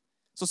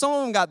 So some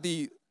of them got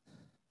the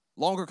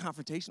longer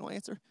confrontational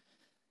answer,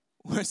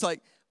 where it's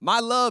like, my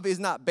love is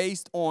not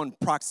based on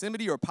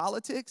proximity or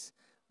politics,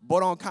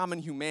 but on common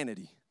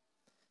humanity.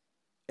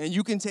 And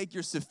you can take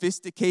your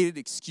sophisticated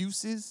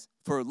excuses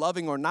for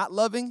loving or not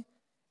loving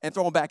and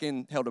throw them back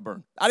in hell to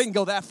burn. I didn't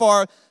go that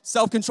far.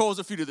 Self-control is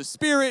a fruit of the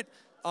Spirit.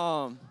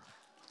 I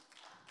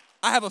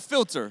have a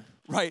filter,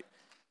 right?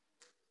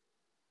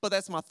 But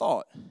that's my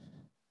thought.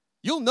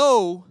 You'll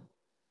know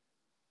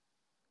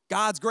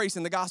God's grace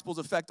and the gospel's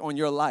effect on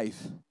your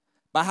life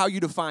by how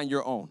you define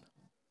your own.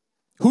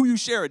 Who you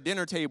share a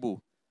dinner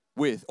table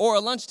with or a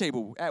lunch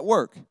table at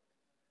work.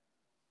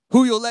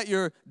 Who you'll let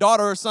your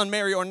daughter or son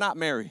marry or not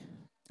marry.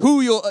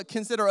 Who you'll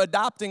consider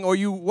adopting or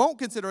you won't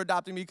consider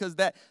adopting because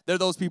they're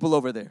those people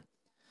over there.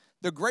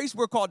 The grace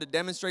we're called to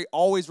demonstrate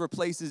always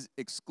replaces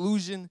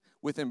exclusion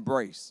with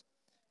embrace.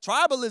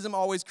 Tribalism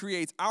always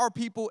creates our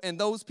people and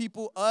those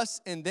people,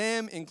 us and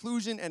them,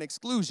 inclusion and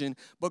exclusion.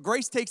 But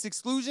grace takes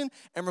exclusion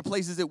and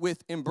replaces it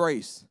with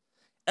embrace.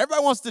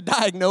 Everybody wants to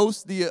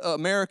diagnose the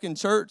American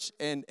church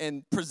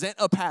and present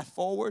a path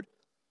forward.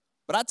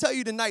 But I tell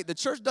you tonight, the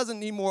church doesn't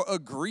need more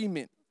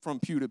agreement from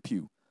pew to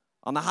pew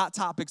on the hot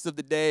topics of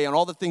the day, on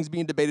all the things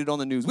being debated on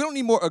the news. We don't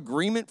need more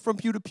agreement from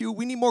pew to pew.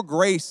 We need more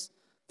grace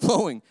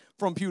flowing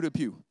from pew to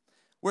pew.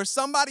 Where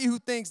somebody who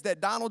thinks that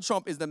Donald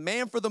Trump is the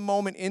man for the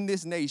moment in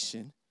this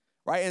nation,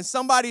 right, and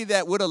somebody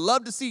that would have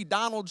loved to see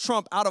Donald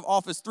Trump out of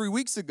office 3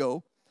 weeks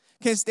ago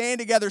can stand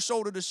together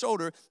shoulder to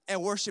shoulder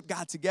and worship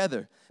God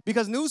together.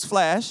 Because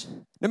newsflash,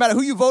 no matter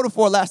who you voted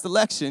for last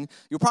election,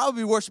 you'll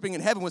probably be worshiping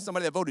in heaven with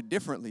somebody that voted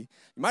differently.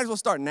 You might as well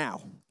start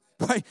now,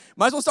 right?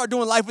 Might as well start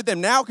doing life with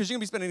them now because you're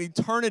going to be spending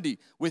eternity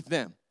with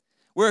them.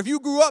 Where if you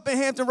grew up in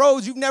Hampton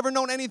Roads, you've never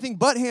known anything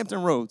but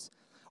Hampton Roads.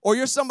 Or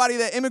you're somebody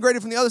that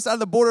immigrated from the other side of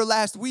the border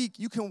last week,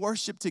 you can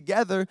worship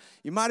together.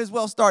 You might as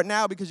well start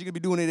now because you're going to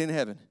be doing it in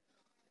heaven.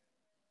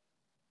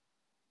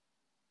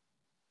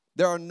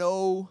 There are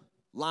no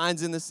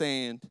lines in the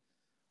sand,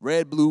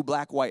 red, blue,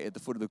 black, white at the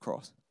foot of the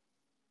cross.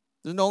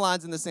 There's no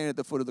lines in the sand at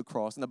the foot of the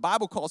cross. And the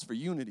Bible calls for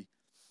unity.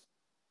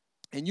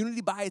 And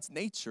unity by its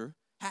nature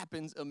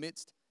happens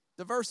amidst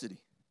diversity.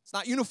 It's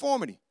not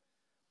uniformity,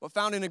 but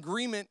found in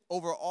agreement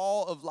over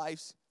all of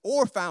life's,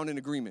 or found in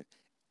agreement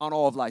on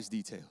all of life's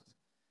details.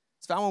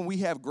 It's found when we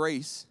have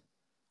grace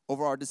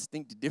over our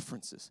distinct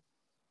differences.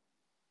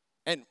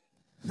 And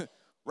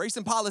race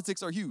and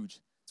politics are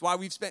huge. It's why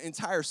we've spent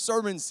entire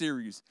sermon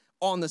series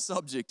on the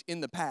subject in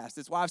the past.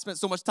 It's why I've spent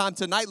so much time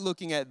tonight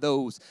looking at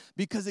those.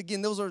 Because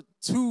again, those are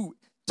two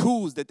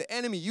tools that the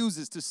enemy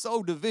uses to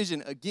sow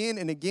division again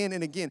and again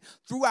and again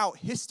throughout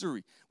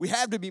history. We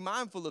have to be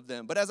mindful of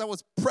them. But as I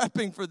was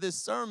prepping for this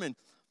sermon,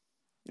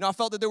 I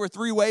felt that there were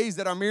 3 ways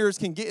that our mirrors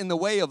can get in the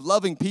way of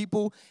loving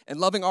people and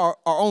loving our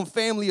own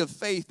family of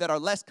faith that are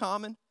less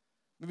common,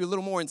 maybe a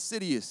little more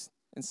insidious,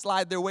 and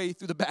slide their way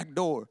through the back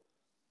door.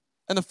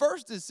 And the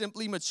first is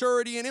simply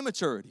maturity and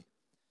immaturity,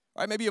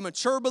 right? Maybe a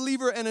mature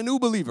believer and a new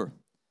believer.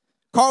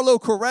 Carlo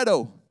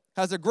Corretto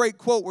has a great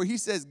quote where he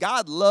says,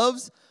 God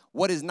loves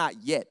what is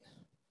not yet,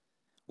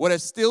 what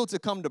is still to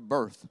come to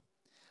birth.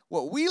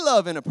 What we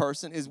love in a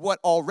person is what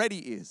already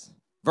is,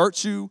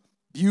 virtue,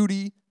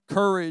 beauty,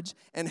 courage,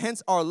 and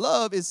hence our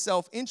love is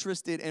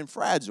self-interested and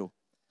fragile.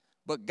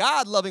 But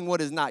God loving what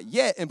is not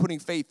yet and putting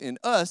faith in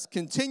us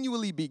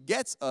continually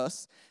begets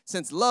us,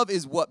 since love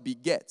is what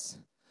begets.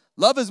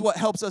 Love is what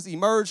helps us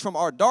emerge from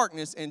our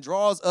darkness and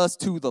draws us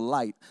to the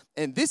light.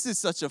 And this is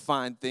such a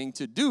fine thing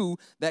to do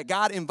that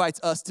God invites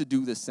us to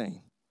do the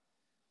same.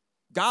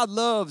 God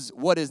loves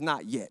what is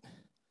not yet.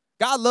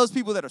 God loves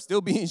people that are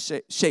still being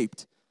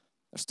shaped.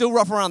 They're still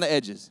rough around the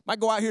edges. Might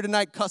go out here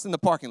tonight, cuss in the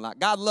parking lot.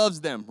 God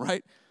loves them,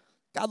 right?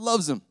 God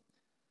loves them.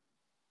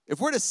 If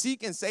we're to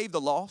seek and save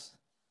the lost,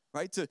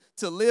 right,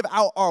 to live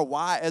out our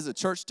why as a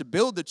church, to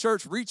build the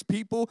church, reach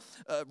people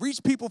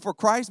for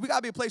Christ, we got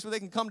to be a place where they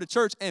can come to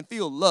church and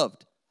feel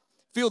loved,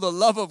 feel the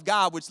love of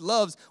God, which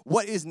loves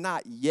what is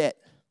not yet.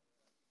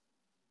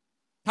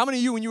 How many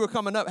of you, when you were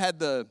coming up, had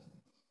the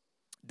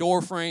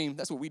door frame?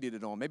 That's what we did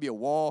it on. Maybe a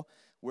wall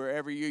where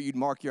every year you'd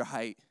mark your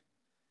height.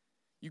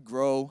 You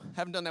grow.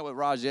 Haven't done that with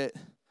Raj yet. I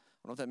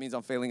don't know if that means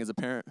I'm failing as a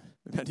parent.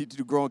 Maybe I need to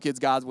do growing kids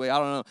God's way. I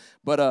don't know.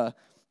 But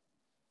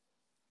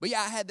yeah,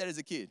 I had that as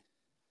a kid.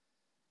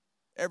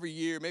 Every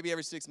year, maybe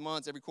every 6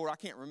 months, every quarter, I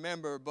can't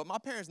remember. But my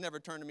parents never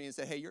turned to me and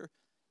said, hey, you're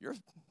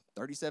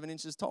 37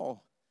 inches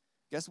tall.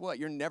 Guess what?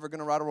 You're never going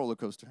to ride a roller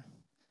coaster.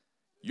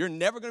 You're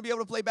never going to be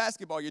able to play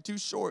basketball. You're too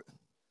short.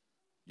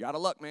 You're out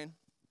of luck, man.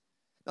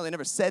 No, they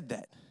never said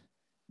that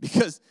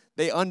because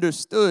they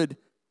understood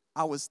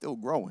I was still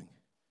growing.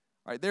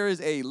 Right, there is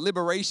a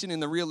liberation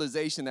in the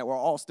realization that we're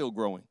all still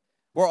growing.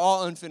 We're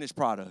all unfinished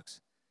products.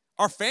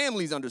 Our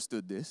families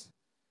understood this.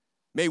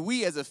 May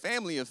we as a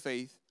family of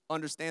faith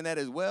understand that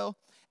as well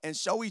and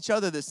show each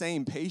other the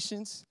same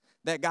patience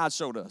that God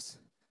showed us.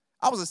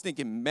 I was a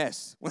stinking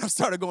mess when I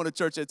started going to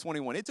church at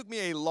 21. It took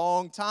me a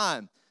long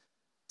time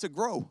to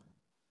grow.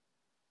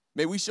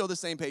 May we show the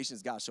same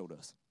patience God showed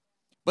us.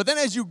 But then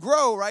as you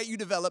grow, right, you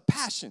develop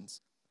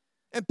passions.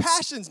 And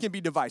passions can be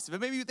divisive.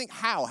 And maybe you think,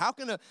 how? How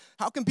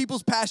can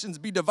people's passions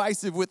be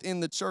divisive within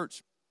the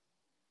church?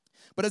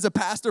 But as a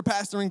pastor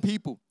pastoring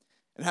people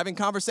and having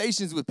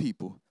conversations with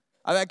people,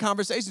 I've had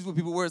conversations with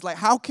people where it's like,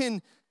 how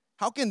can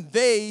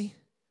they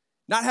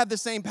not have the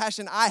same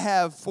passion I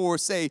have for,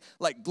 say,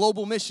 like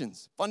global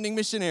missions, funding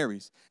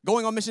missionaries,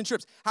 going on mission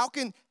trips? How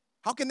can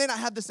they not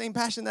have the same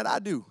passion that I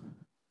do?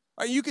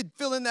 Right, you could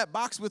fill in that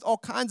box with all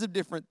kinds of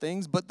different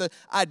things, but the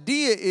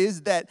idea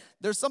is that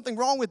there's something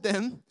wrong with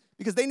them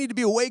because they need to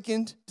be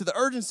awakened to the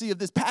urgency of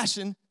this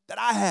passion that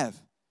I have.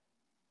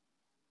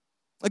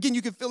 Again,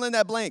 you can fill in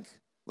that blank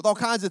with all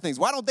kinds of things.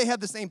 Why don't they have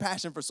the same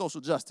passion for social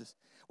justice?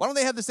 Why don't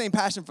they have the same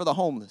passion for the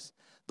homeless,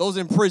 those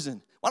in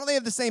prison? Why don't they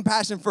have the same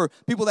passion for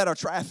people that are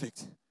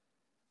trafficked?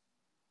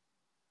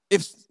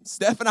 If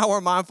Steph and I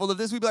were mindful of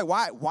this, we'd be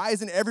like, why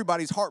isn't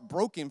everybody's heart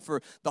broken for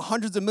the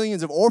hundreds of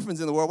millions of orphans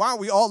in the world? Why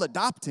aren't we all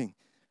adopting?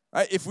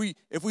 Right? If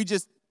we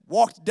just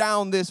walked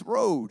down this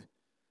road,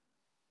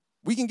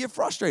 we can get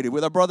frustrated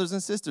with our brothers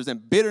and sisters,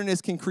 and bitterness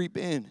can creep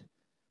in.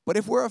 But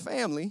if we're a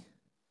family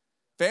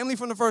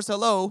from the first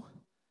hello,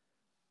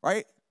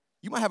 right?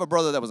 You might have a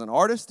brother that was an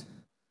artist,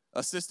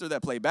 a sister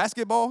that played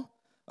basketball,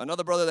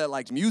 another brother that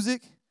liked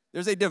music.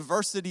 There's a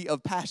diversity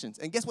of passions.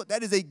 And guess what?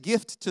 That is a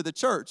gift to the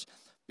church.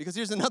 Because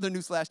here's another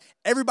newsflash.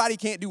 Everybody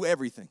can't do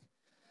everything.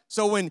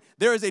 So when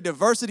there is a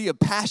diversity of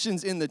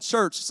passions in the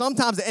church,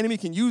 sometimes the enemy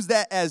can use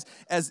that as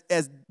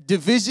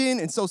division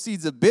and sow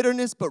seeds of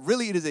bitterness, but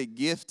really it is a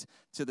gift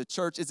to the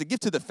church. It's a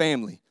gift to the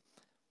family.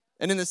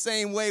 And in the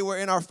same way where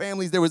in our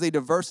families there was a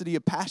diversity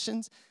of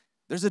passions,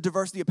 there's a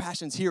diversity of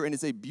passions here, and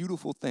it's a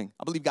beautiful thing.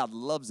 I believe God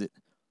loves it.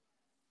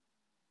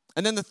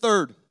 And then the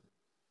third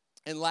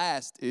and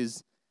last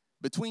is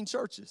between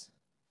churches.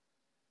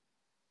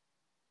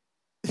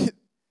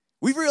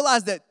 We've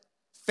realized that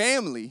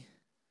family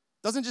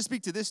doesn't just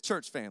speak to this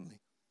church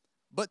family,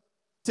 but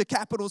to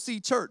capital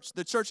C church,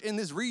 the church in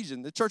this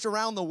region, the church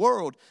around the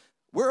world.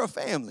 We're a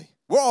family.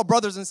 We're all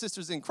brothers and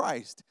sisters in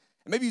Christ.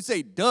 And maybe you'd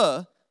say,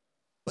 duh,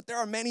 but there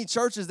are many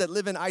churches that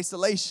live in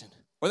isolation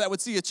or that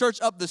would see a church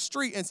up the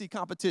street and see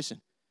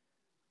competition.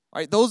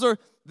 Right?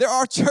 There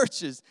are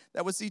churches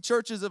that would see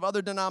churches of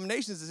other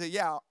denominations and say,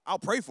 yeah, I'll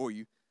pray for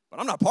you, but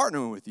I'm not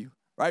partnering with you,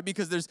 right?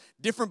 Because there's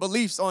different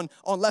beliefs on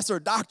lesser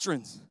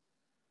doctrines.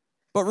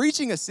 But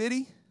reaching a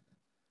city,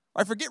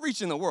 right? Forget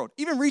reaching the world,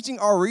 even reaching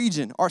our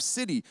region, our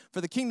city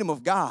for the kingdom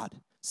of God,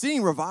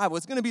 seeing revival,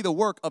 it's going to be the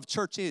work of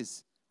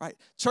churches, right?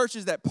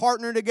 Churches that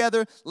partner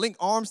together, link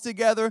arms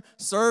together,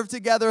 serve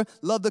together,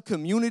 love the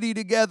community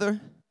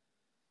together.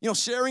 You know,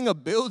 sharing a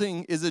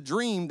building is a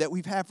dream that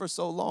we've had for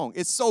so long.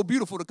 It's so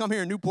beautiful to come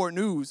here in Newport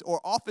News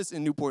or office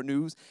in Newport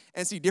News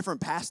and see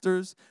different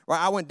pastors, right?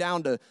 I went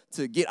down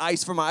to get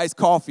ice for my iced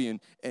coffee,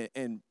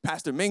 and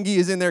Pastor Mengi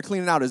is in there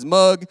cleaning out his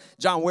mug.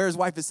 John Ware's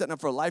wife is setting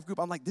up for a life group.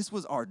 I'm like, this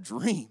was our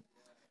dream,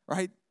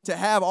 right? To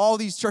have all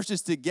these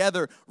churches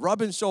together,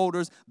 rubbing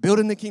shoulders,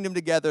 building the kingdom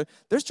together.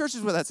 There's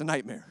churches where that's a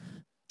nightmare.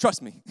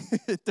 Trust me.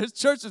 There's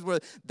churches where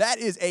that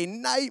is a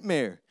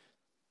nightmare.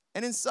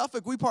 And in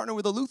Suffolk, we partner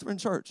with a Lutheran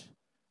church.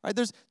 Right?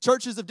 There's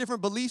churches of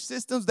different belief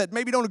systems that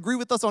maybe don't agree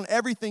with us on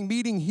everything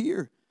meeting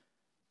here.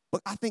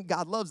 But I think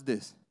God loves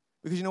this.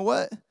 Because you know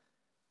what?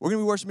 We're going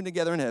to be worshiping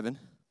together in heaven.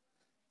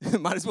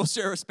 Might as well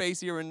share a space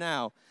here and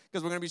now.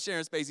 Because we're going to be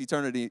sharing space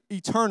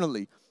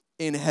eternally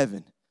in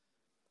heaven.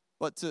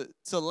 But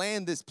to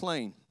land this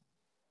plane,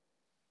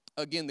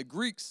 again, the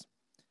Greeks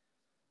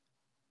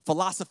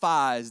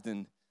philosophized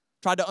and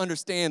tried to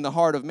understand the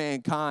heart of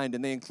mankind,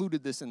 and they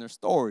included this in their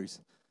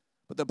stories.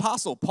 But the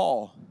Apostle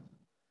Paul,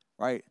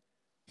 right?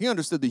 He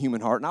understood the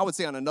human heart, and I would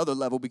say on another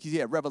level because he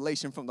had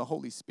revelation from the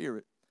Holy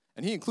Spirit,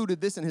 and he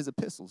included this in his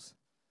epistles.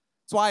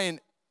 That's why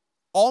in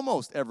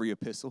almost every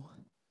epistle,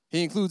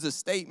 he includes a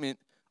statement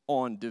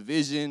on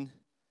division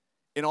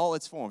in all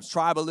its forms,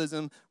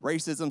 tribalism,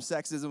 racism,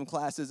 sexism,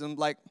 classism.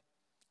 Like,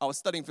 I was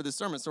studying for this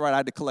sermon, so I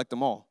had to collect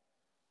them all.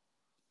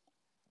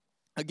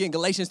 Again,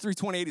 Galatians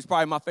 3:28 is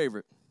probably my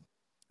favorite,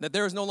 that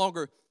there is no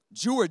longer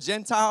Jew or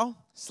Gentile,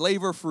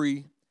 slave or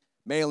free,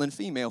 male and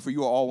female, for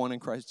you are all one in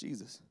Christ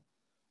Jesus.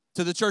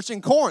 To the church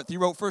in Corinth, he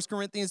wrote 1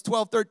 Corinthians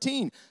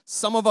 12:13.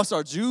 Some of us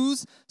are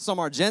Jews, some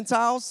are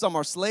Gentiles, some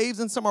are slaves,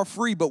 and some are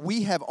free, but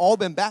we have all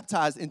been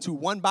baptized into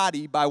one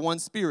body by one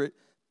Spirit,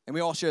 and we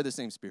all share the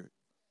same Spirit.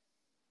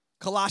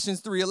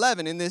 Colossians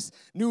 3:11, in this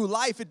new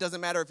life, it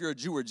doesn't matter if you're a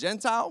Jew or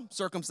Gentile,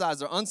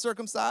 circumcised or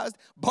uncircumcised,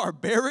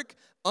 barbaric,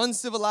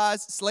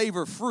 uncivilized, slave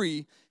or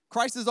free.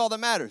 Christ is all that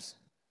matters,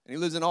 and he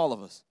lives in all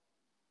of us.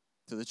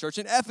 To the church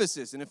in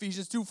Ephesus, in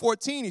Ephesians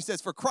 2:14, he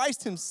says, for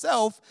Christ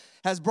himself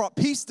has brought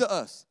peace to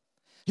us.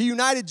 He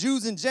united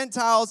Jews and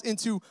Gentiles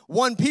into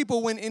one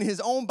people when in his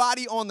own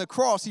body on the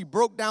cross, he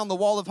broke down the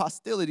wall of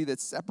hostility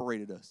that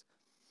separated us.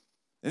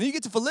 And then you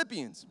get to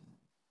Philippians, and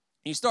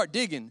you start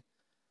digging,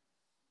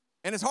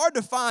 and it's hard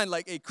to find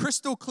like a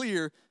crystal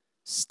clear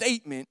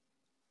statement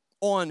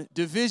on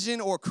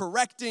division or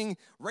correcting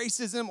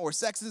racism or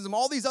sexism,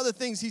 all these other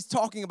things he's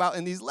talking about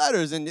in these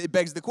letters, and it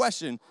begs the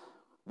question,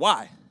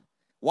 why?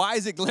 Why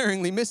is it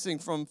glaringly missing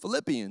from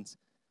Philippians?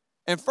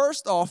 And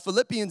first off,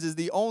 Philippians is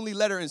the only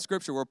letter in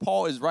Scripture where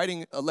Paul is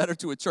writing a letter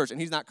to a church, and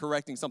he's not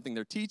correcting something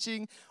they're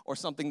teaching or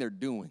something they're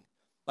doing.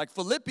 Like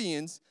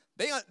Philippians,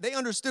 they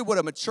understood what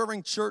a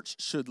maturing church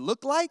should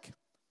look like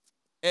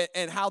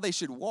and how they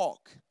should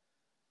walk.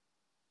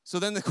 So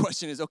then the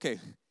question is, okay,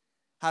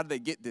 how did they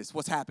get this?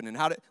 What's happening?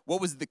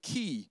 What was the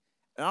key?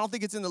 And I don't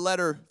think it's in the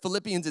letter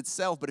Philippians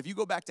itself, but if you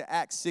go back to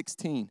Acts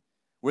 16,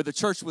 where the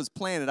church was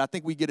planted, I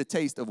think we get a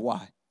taste of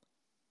why.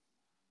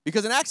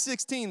 Because in Acts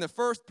 16, the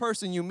first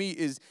person you meet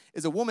is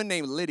a woman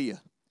named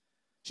Lydia.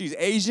 She's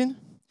Asian.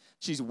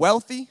 She's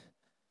wealthy.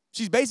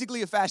 She's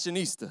basically a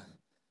fashionista.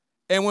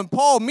 And when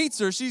Paul meets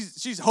her,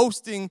 she's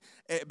hosting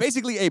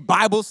basically a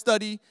Bible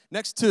study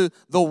next to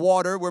the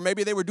water where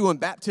maybe they were doing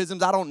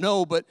baptisms. I don't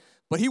know, but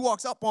he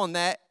walks up on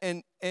that,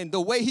 and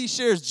the way he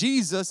shares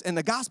Jesus and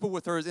the gospel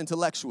with her is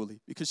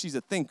intellectually because she's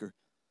a thinker.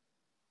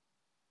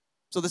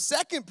 So the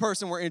second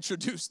person we're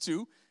introduced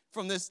to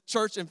from this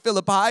church in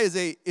Philippi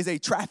is a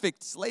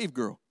trafficked slave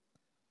girl.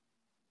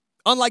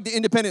 Unlike the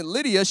independent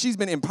Lydia, she's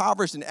been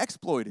impoverished and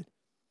exploited.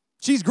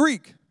 She's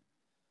Greek.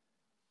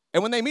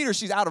 And when they meet her,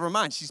 she's out of her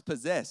mind. She's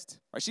possessed.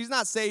 Right? She's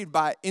not saved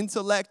by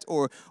intellect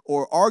or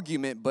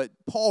argument, but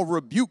Paul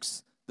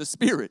rebukes the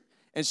spirit,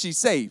 and she's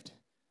saved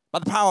by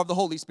the power of the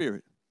Holy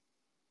Spirit.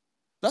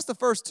 That's the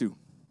first two.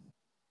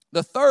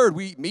 The third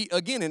we meet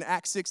again in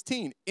Acts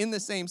 16 in the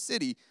same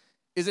city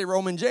is a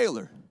Roman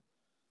jailer.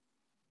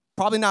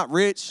 Probably not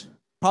rich,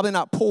 probably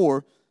not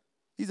poor.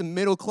 He's a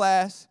middle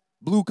class,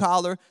 blue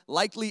collar,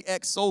 likely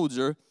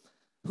ex-soldier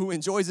who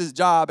enjoys his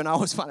job, and I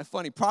always find it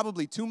funny,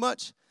 probably too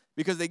much,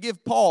 because they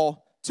give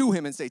Paul to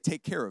him and say,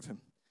 take care of him.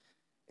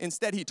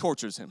 Instead, he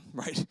tortures him,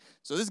 right?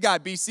 So this guy,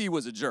 BC,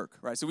 was a jerk,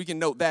 right? So we can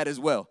note that as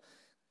well.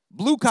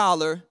 Blue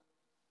collar,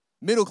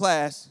 middle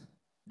class,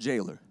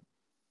 jailer.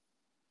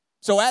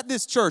 So at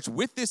this church,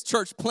 with this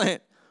church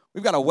plant,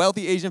 we've got a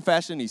wealthy Asian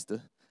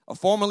fashionista, a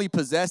formerly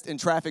possessed and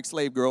trafficked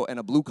slave girl, and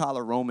a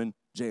blue-collar Roman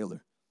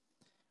jailer.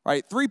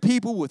 right? 3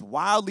 people with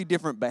wildly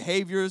different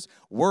behaviors,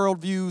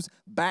 worldviews,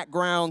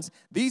 backgrounds.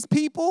 These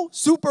people,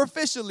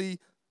 superficially,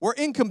 were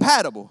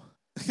incompatible.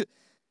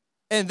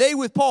 And they,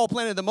 with Paul,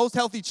 planted the most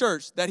healthy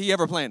church that he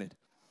ever planted.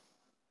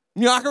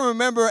 You know, I can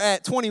remember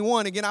at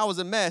 21, again, I was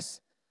a mess,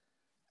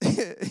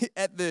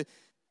 at the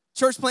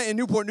church plant in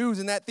Newport News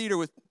in that theater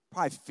with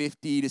probably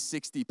 50 to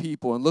 60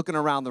 people and looking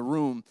around the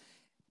room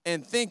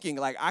and thinking,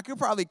 like, I could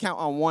probably count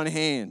on one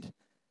hand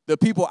the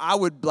people I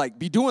would, like,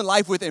 be doing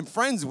life with and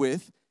friends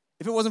with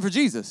if it wasn't for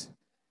Jesus.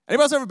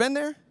 Anybody else ever been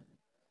there?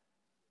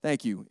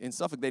 Thank you. In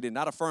Suffolk, they did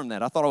not affirm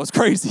that. I thought I was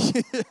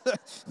crazy. I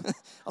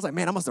was like,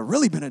 man, I must have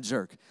really been a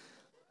jerk.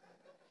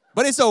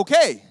 But it's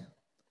okay,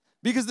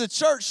 because the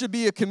church should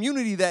be a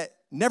community that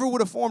never would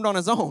have formed on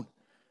its own,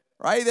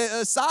 right?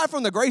 Aside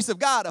from the grace of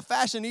God, a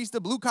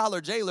fashionista,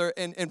 blue-collar jailer,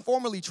 and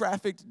formerly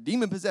trafficked,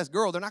 demon-possessed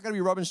girl, they're not going to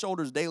be rubbing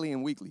shoulders daily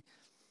and weekly.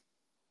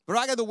 But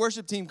I got the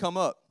worship team come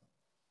up.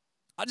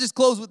 I'll just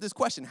close with this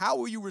question. How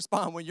will you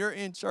respond when you're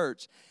in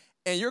church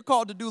and you're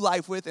called to do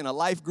life with in a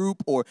life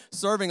group or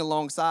serving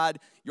alongside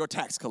your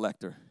tax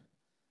collector?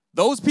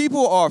 Those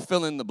people are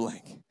fill in the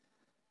blank,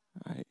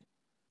 right?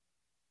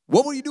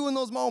 What will you do in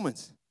those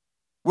moments?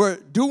 We're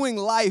doing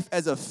life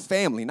as a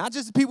family, not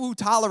just people who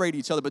tolerate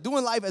each other, but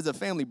doing life as a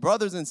family,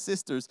 brothers and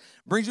sisters,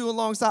 brings you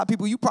alongside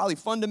people you probably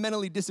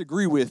fundamentally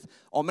disagree with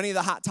on many of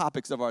the hot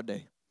topics of our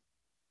day.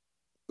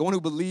 The one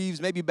who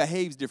believes, maybe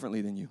behaves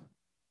differently than you.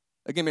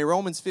 Again, may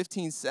Romans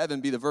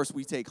 15:7 be the verse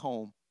we take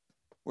home,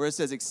 where it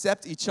says,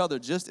 accept each other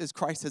just as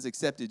Christ has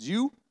accepted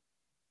you.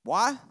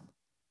 Why?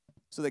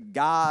 So that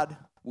God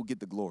will get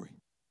the glory.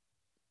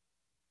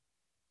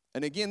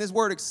 And again, this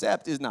word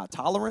accept is not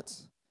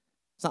tolerance.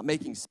 It's not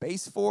making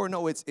space for.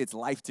 No, it's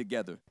life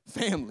together.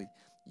 Family.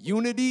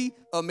 Unity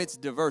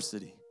amidst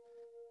diversity.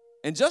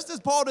 And just as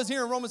Paul does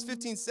here in Romans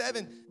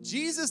 15:7,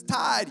 Jesus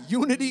tied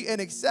unity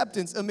and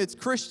acceptance amidst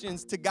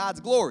Christians to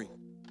God's glory.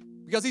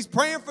 Because he's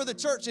praying for the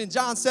church in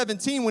John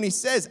 17 when he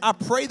says, I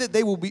pray that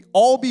they will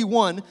all be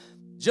one,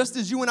 just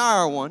as you and I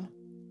are one,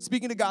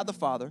 speaking to God the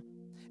Father.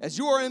 As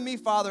you are in me,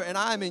 Father, and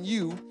I am in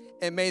you,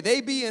 and may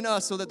they be in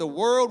us so that the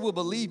world will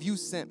believe you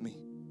sent me.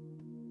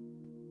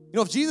 You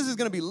know, if Jesus is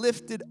going to be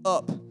lifted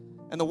up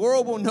and the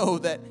world will know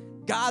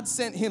that God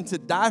sent him to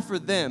die for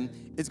them,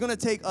 it's going to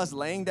take us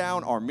laying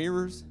down our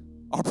mirrors,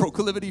 our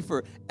proclivity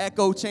for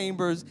echo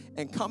chambers,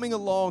 and coming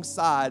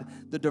alongside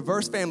the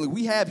diverse family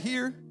we have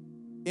here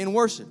in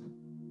worship.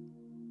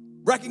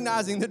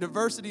 Recognizing the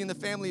diversity in the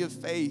family of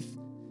faith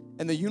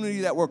and the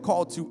unity that we're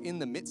called to in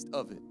the midst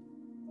of it.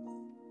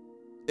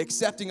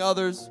 Accepting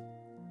others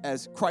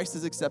as Christ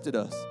has accepted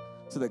us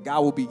so that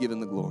God will be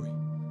given the glory.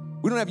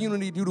 We don't have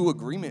unity due to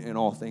agreement in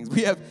all things.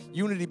 We have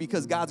unity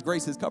because God's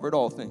grace has covered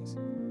all things.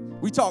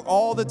 We talk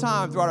all the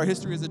time throughout our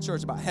history as a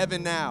church about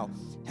heaven now,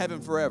 heaven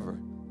forever.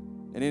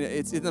 And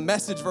it's in the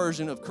Message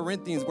version of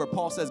Corinthians where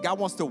Paul says God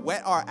wants to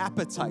whet our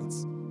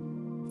appetites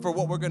for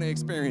what we're going to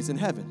experience in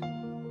heaven.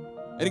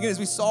 And again, as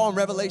we saw in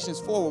Revelations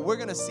 4, what we're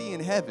going to see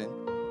in heaven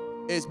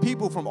is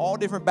people from all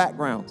different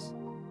backgrounds.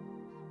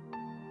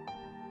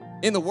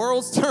 In the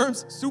world's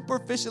terms,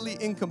 superficially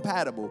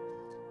incompatible,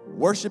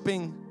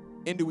 worshiping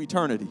into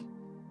eternity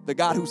the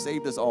God who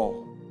saved us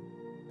all.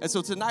 And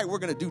so tonight we're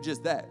going to do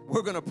just that.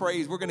 We're going to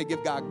praise. We're going to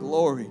give God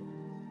glory.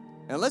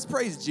 And let's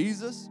praise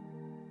Jesus,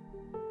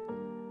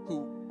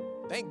 who,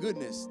 thank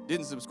goodness,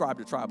 didn't subscribe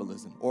to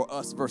tribalism or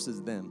us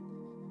versus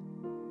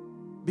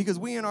them. Because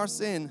we in our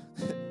sin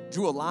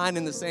drew a line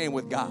in the sand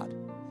with God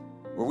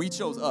where we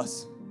chose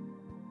us.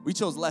 We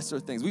chose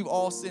lesser things. We've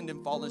all sinned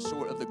and fallen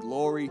short of the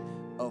glory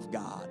of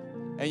God.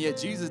 And yet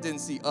Jesus didn't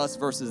see us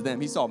versus them.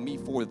 He saw me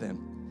for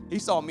them. He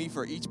saw me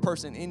for each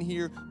person in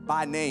here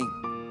by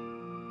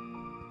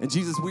name. And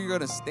Jesus, we're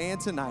going to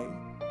stand tonight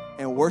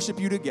and worship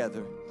you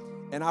together.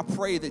 And I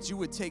pray that you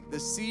would take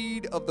the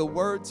seed of the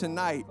word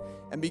tonight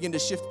and begin to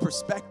shift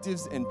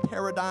perspectives and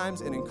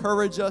paradigms and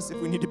encourage us if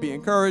we need to be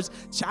encouraged,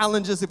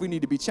 challenge us if we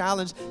need to be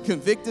challenged,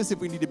 convict us if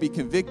we need to be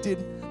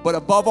convicted. But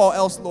above all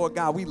else, Lord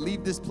God, we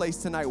leave this place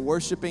tonight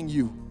worshiping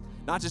you.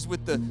 Not just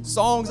with the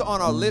songs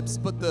on our lips,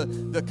 but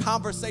the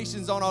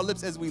conversations on our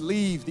lips as we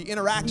leave, the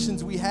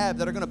interactions we have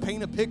that are going to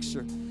paint a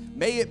picture.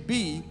 May it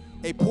be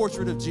a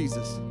portrait of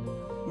Jesus.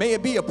 May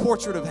it be a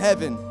portrait of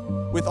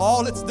heaven with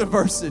all its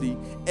diversity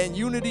and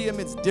unity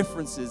amidst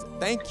differences.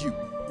 Thank you,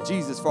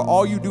 Jesus, for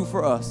all you do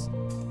for us.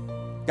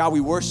 God,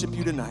 we worship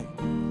you tonight.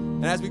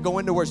 And as we go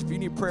into worship, if you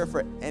need prayer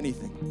for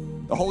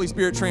anything, the Holy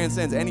Spirit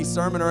transcends any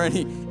sermon or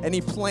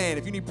any plan.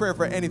 If you need prayer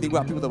for anything, we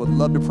have people that would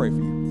love to pray for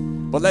you.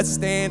 But let's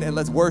stand and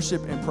let's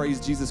worship and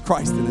praise Jesus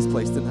Christ in this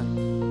place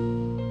tonight.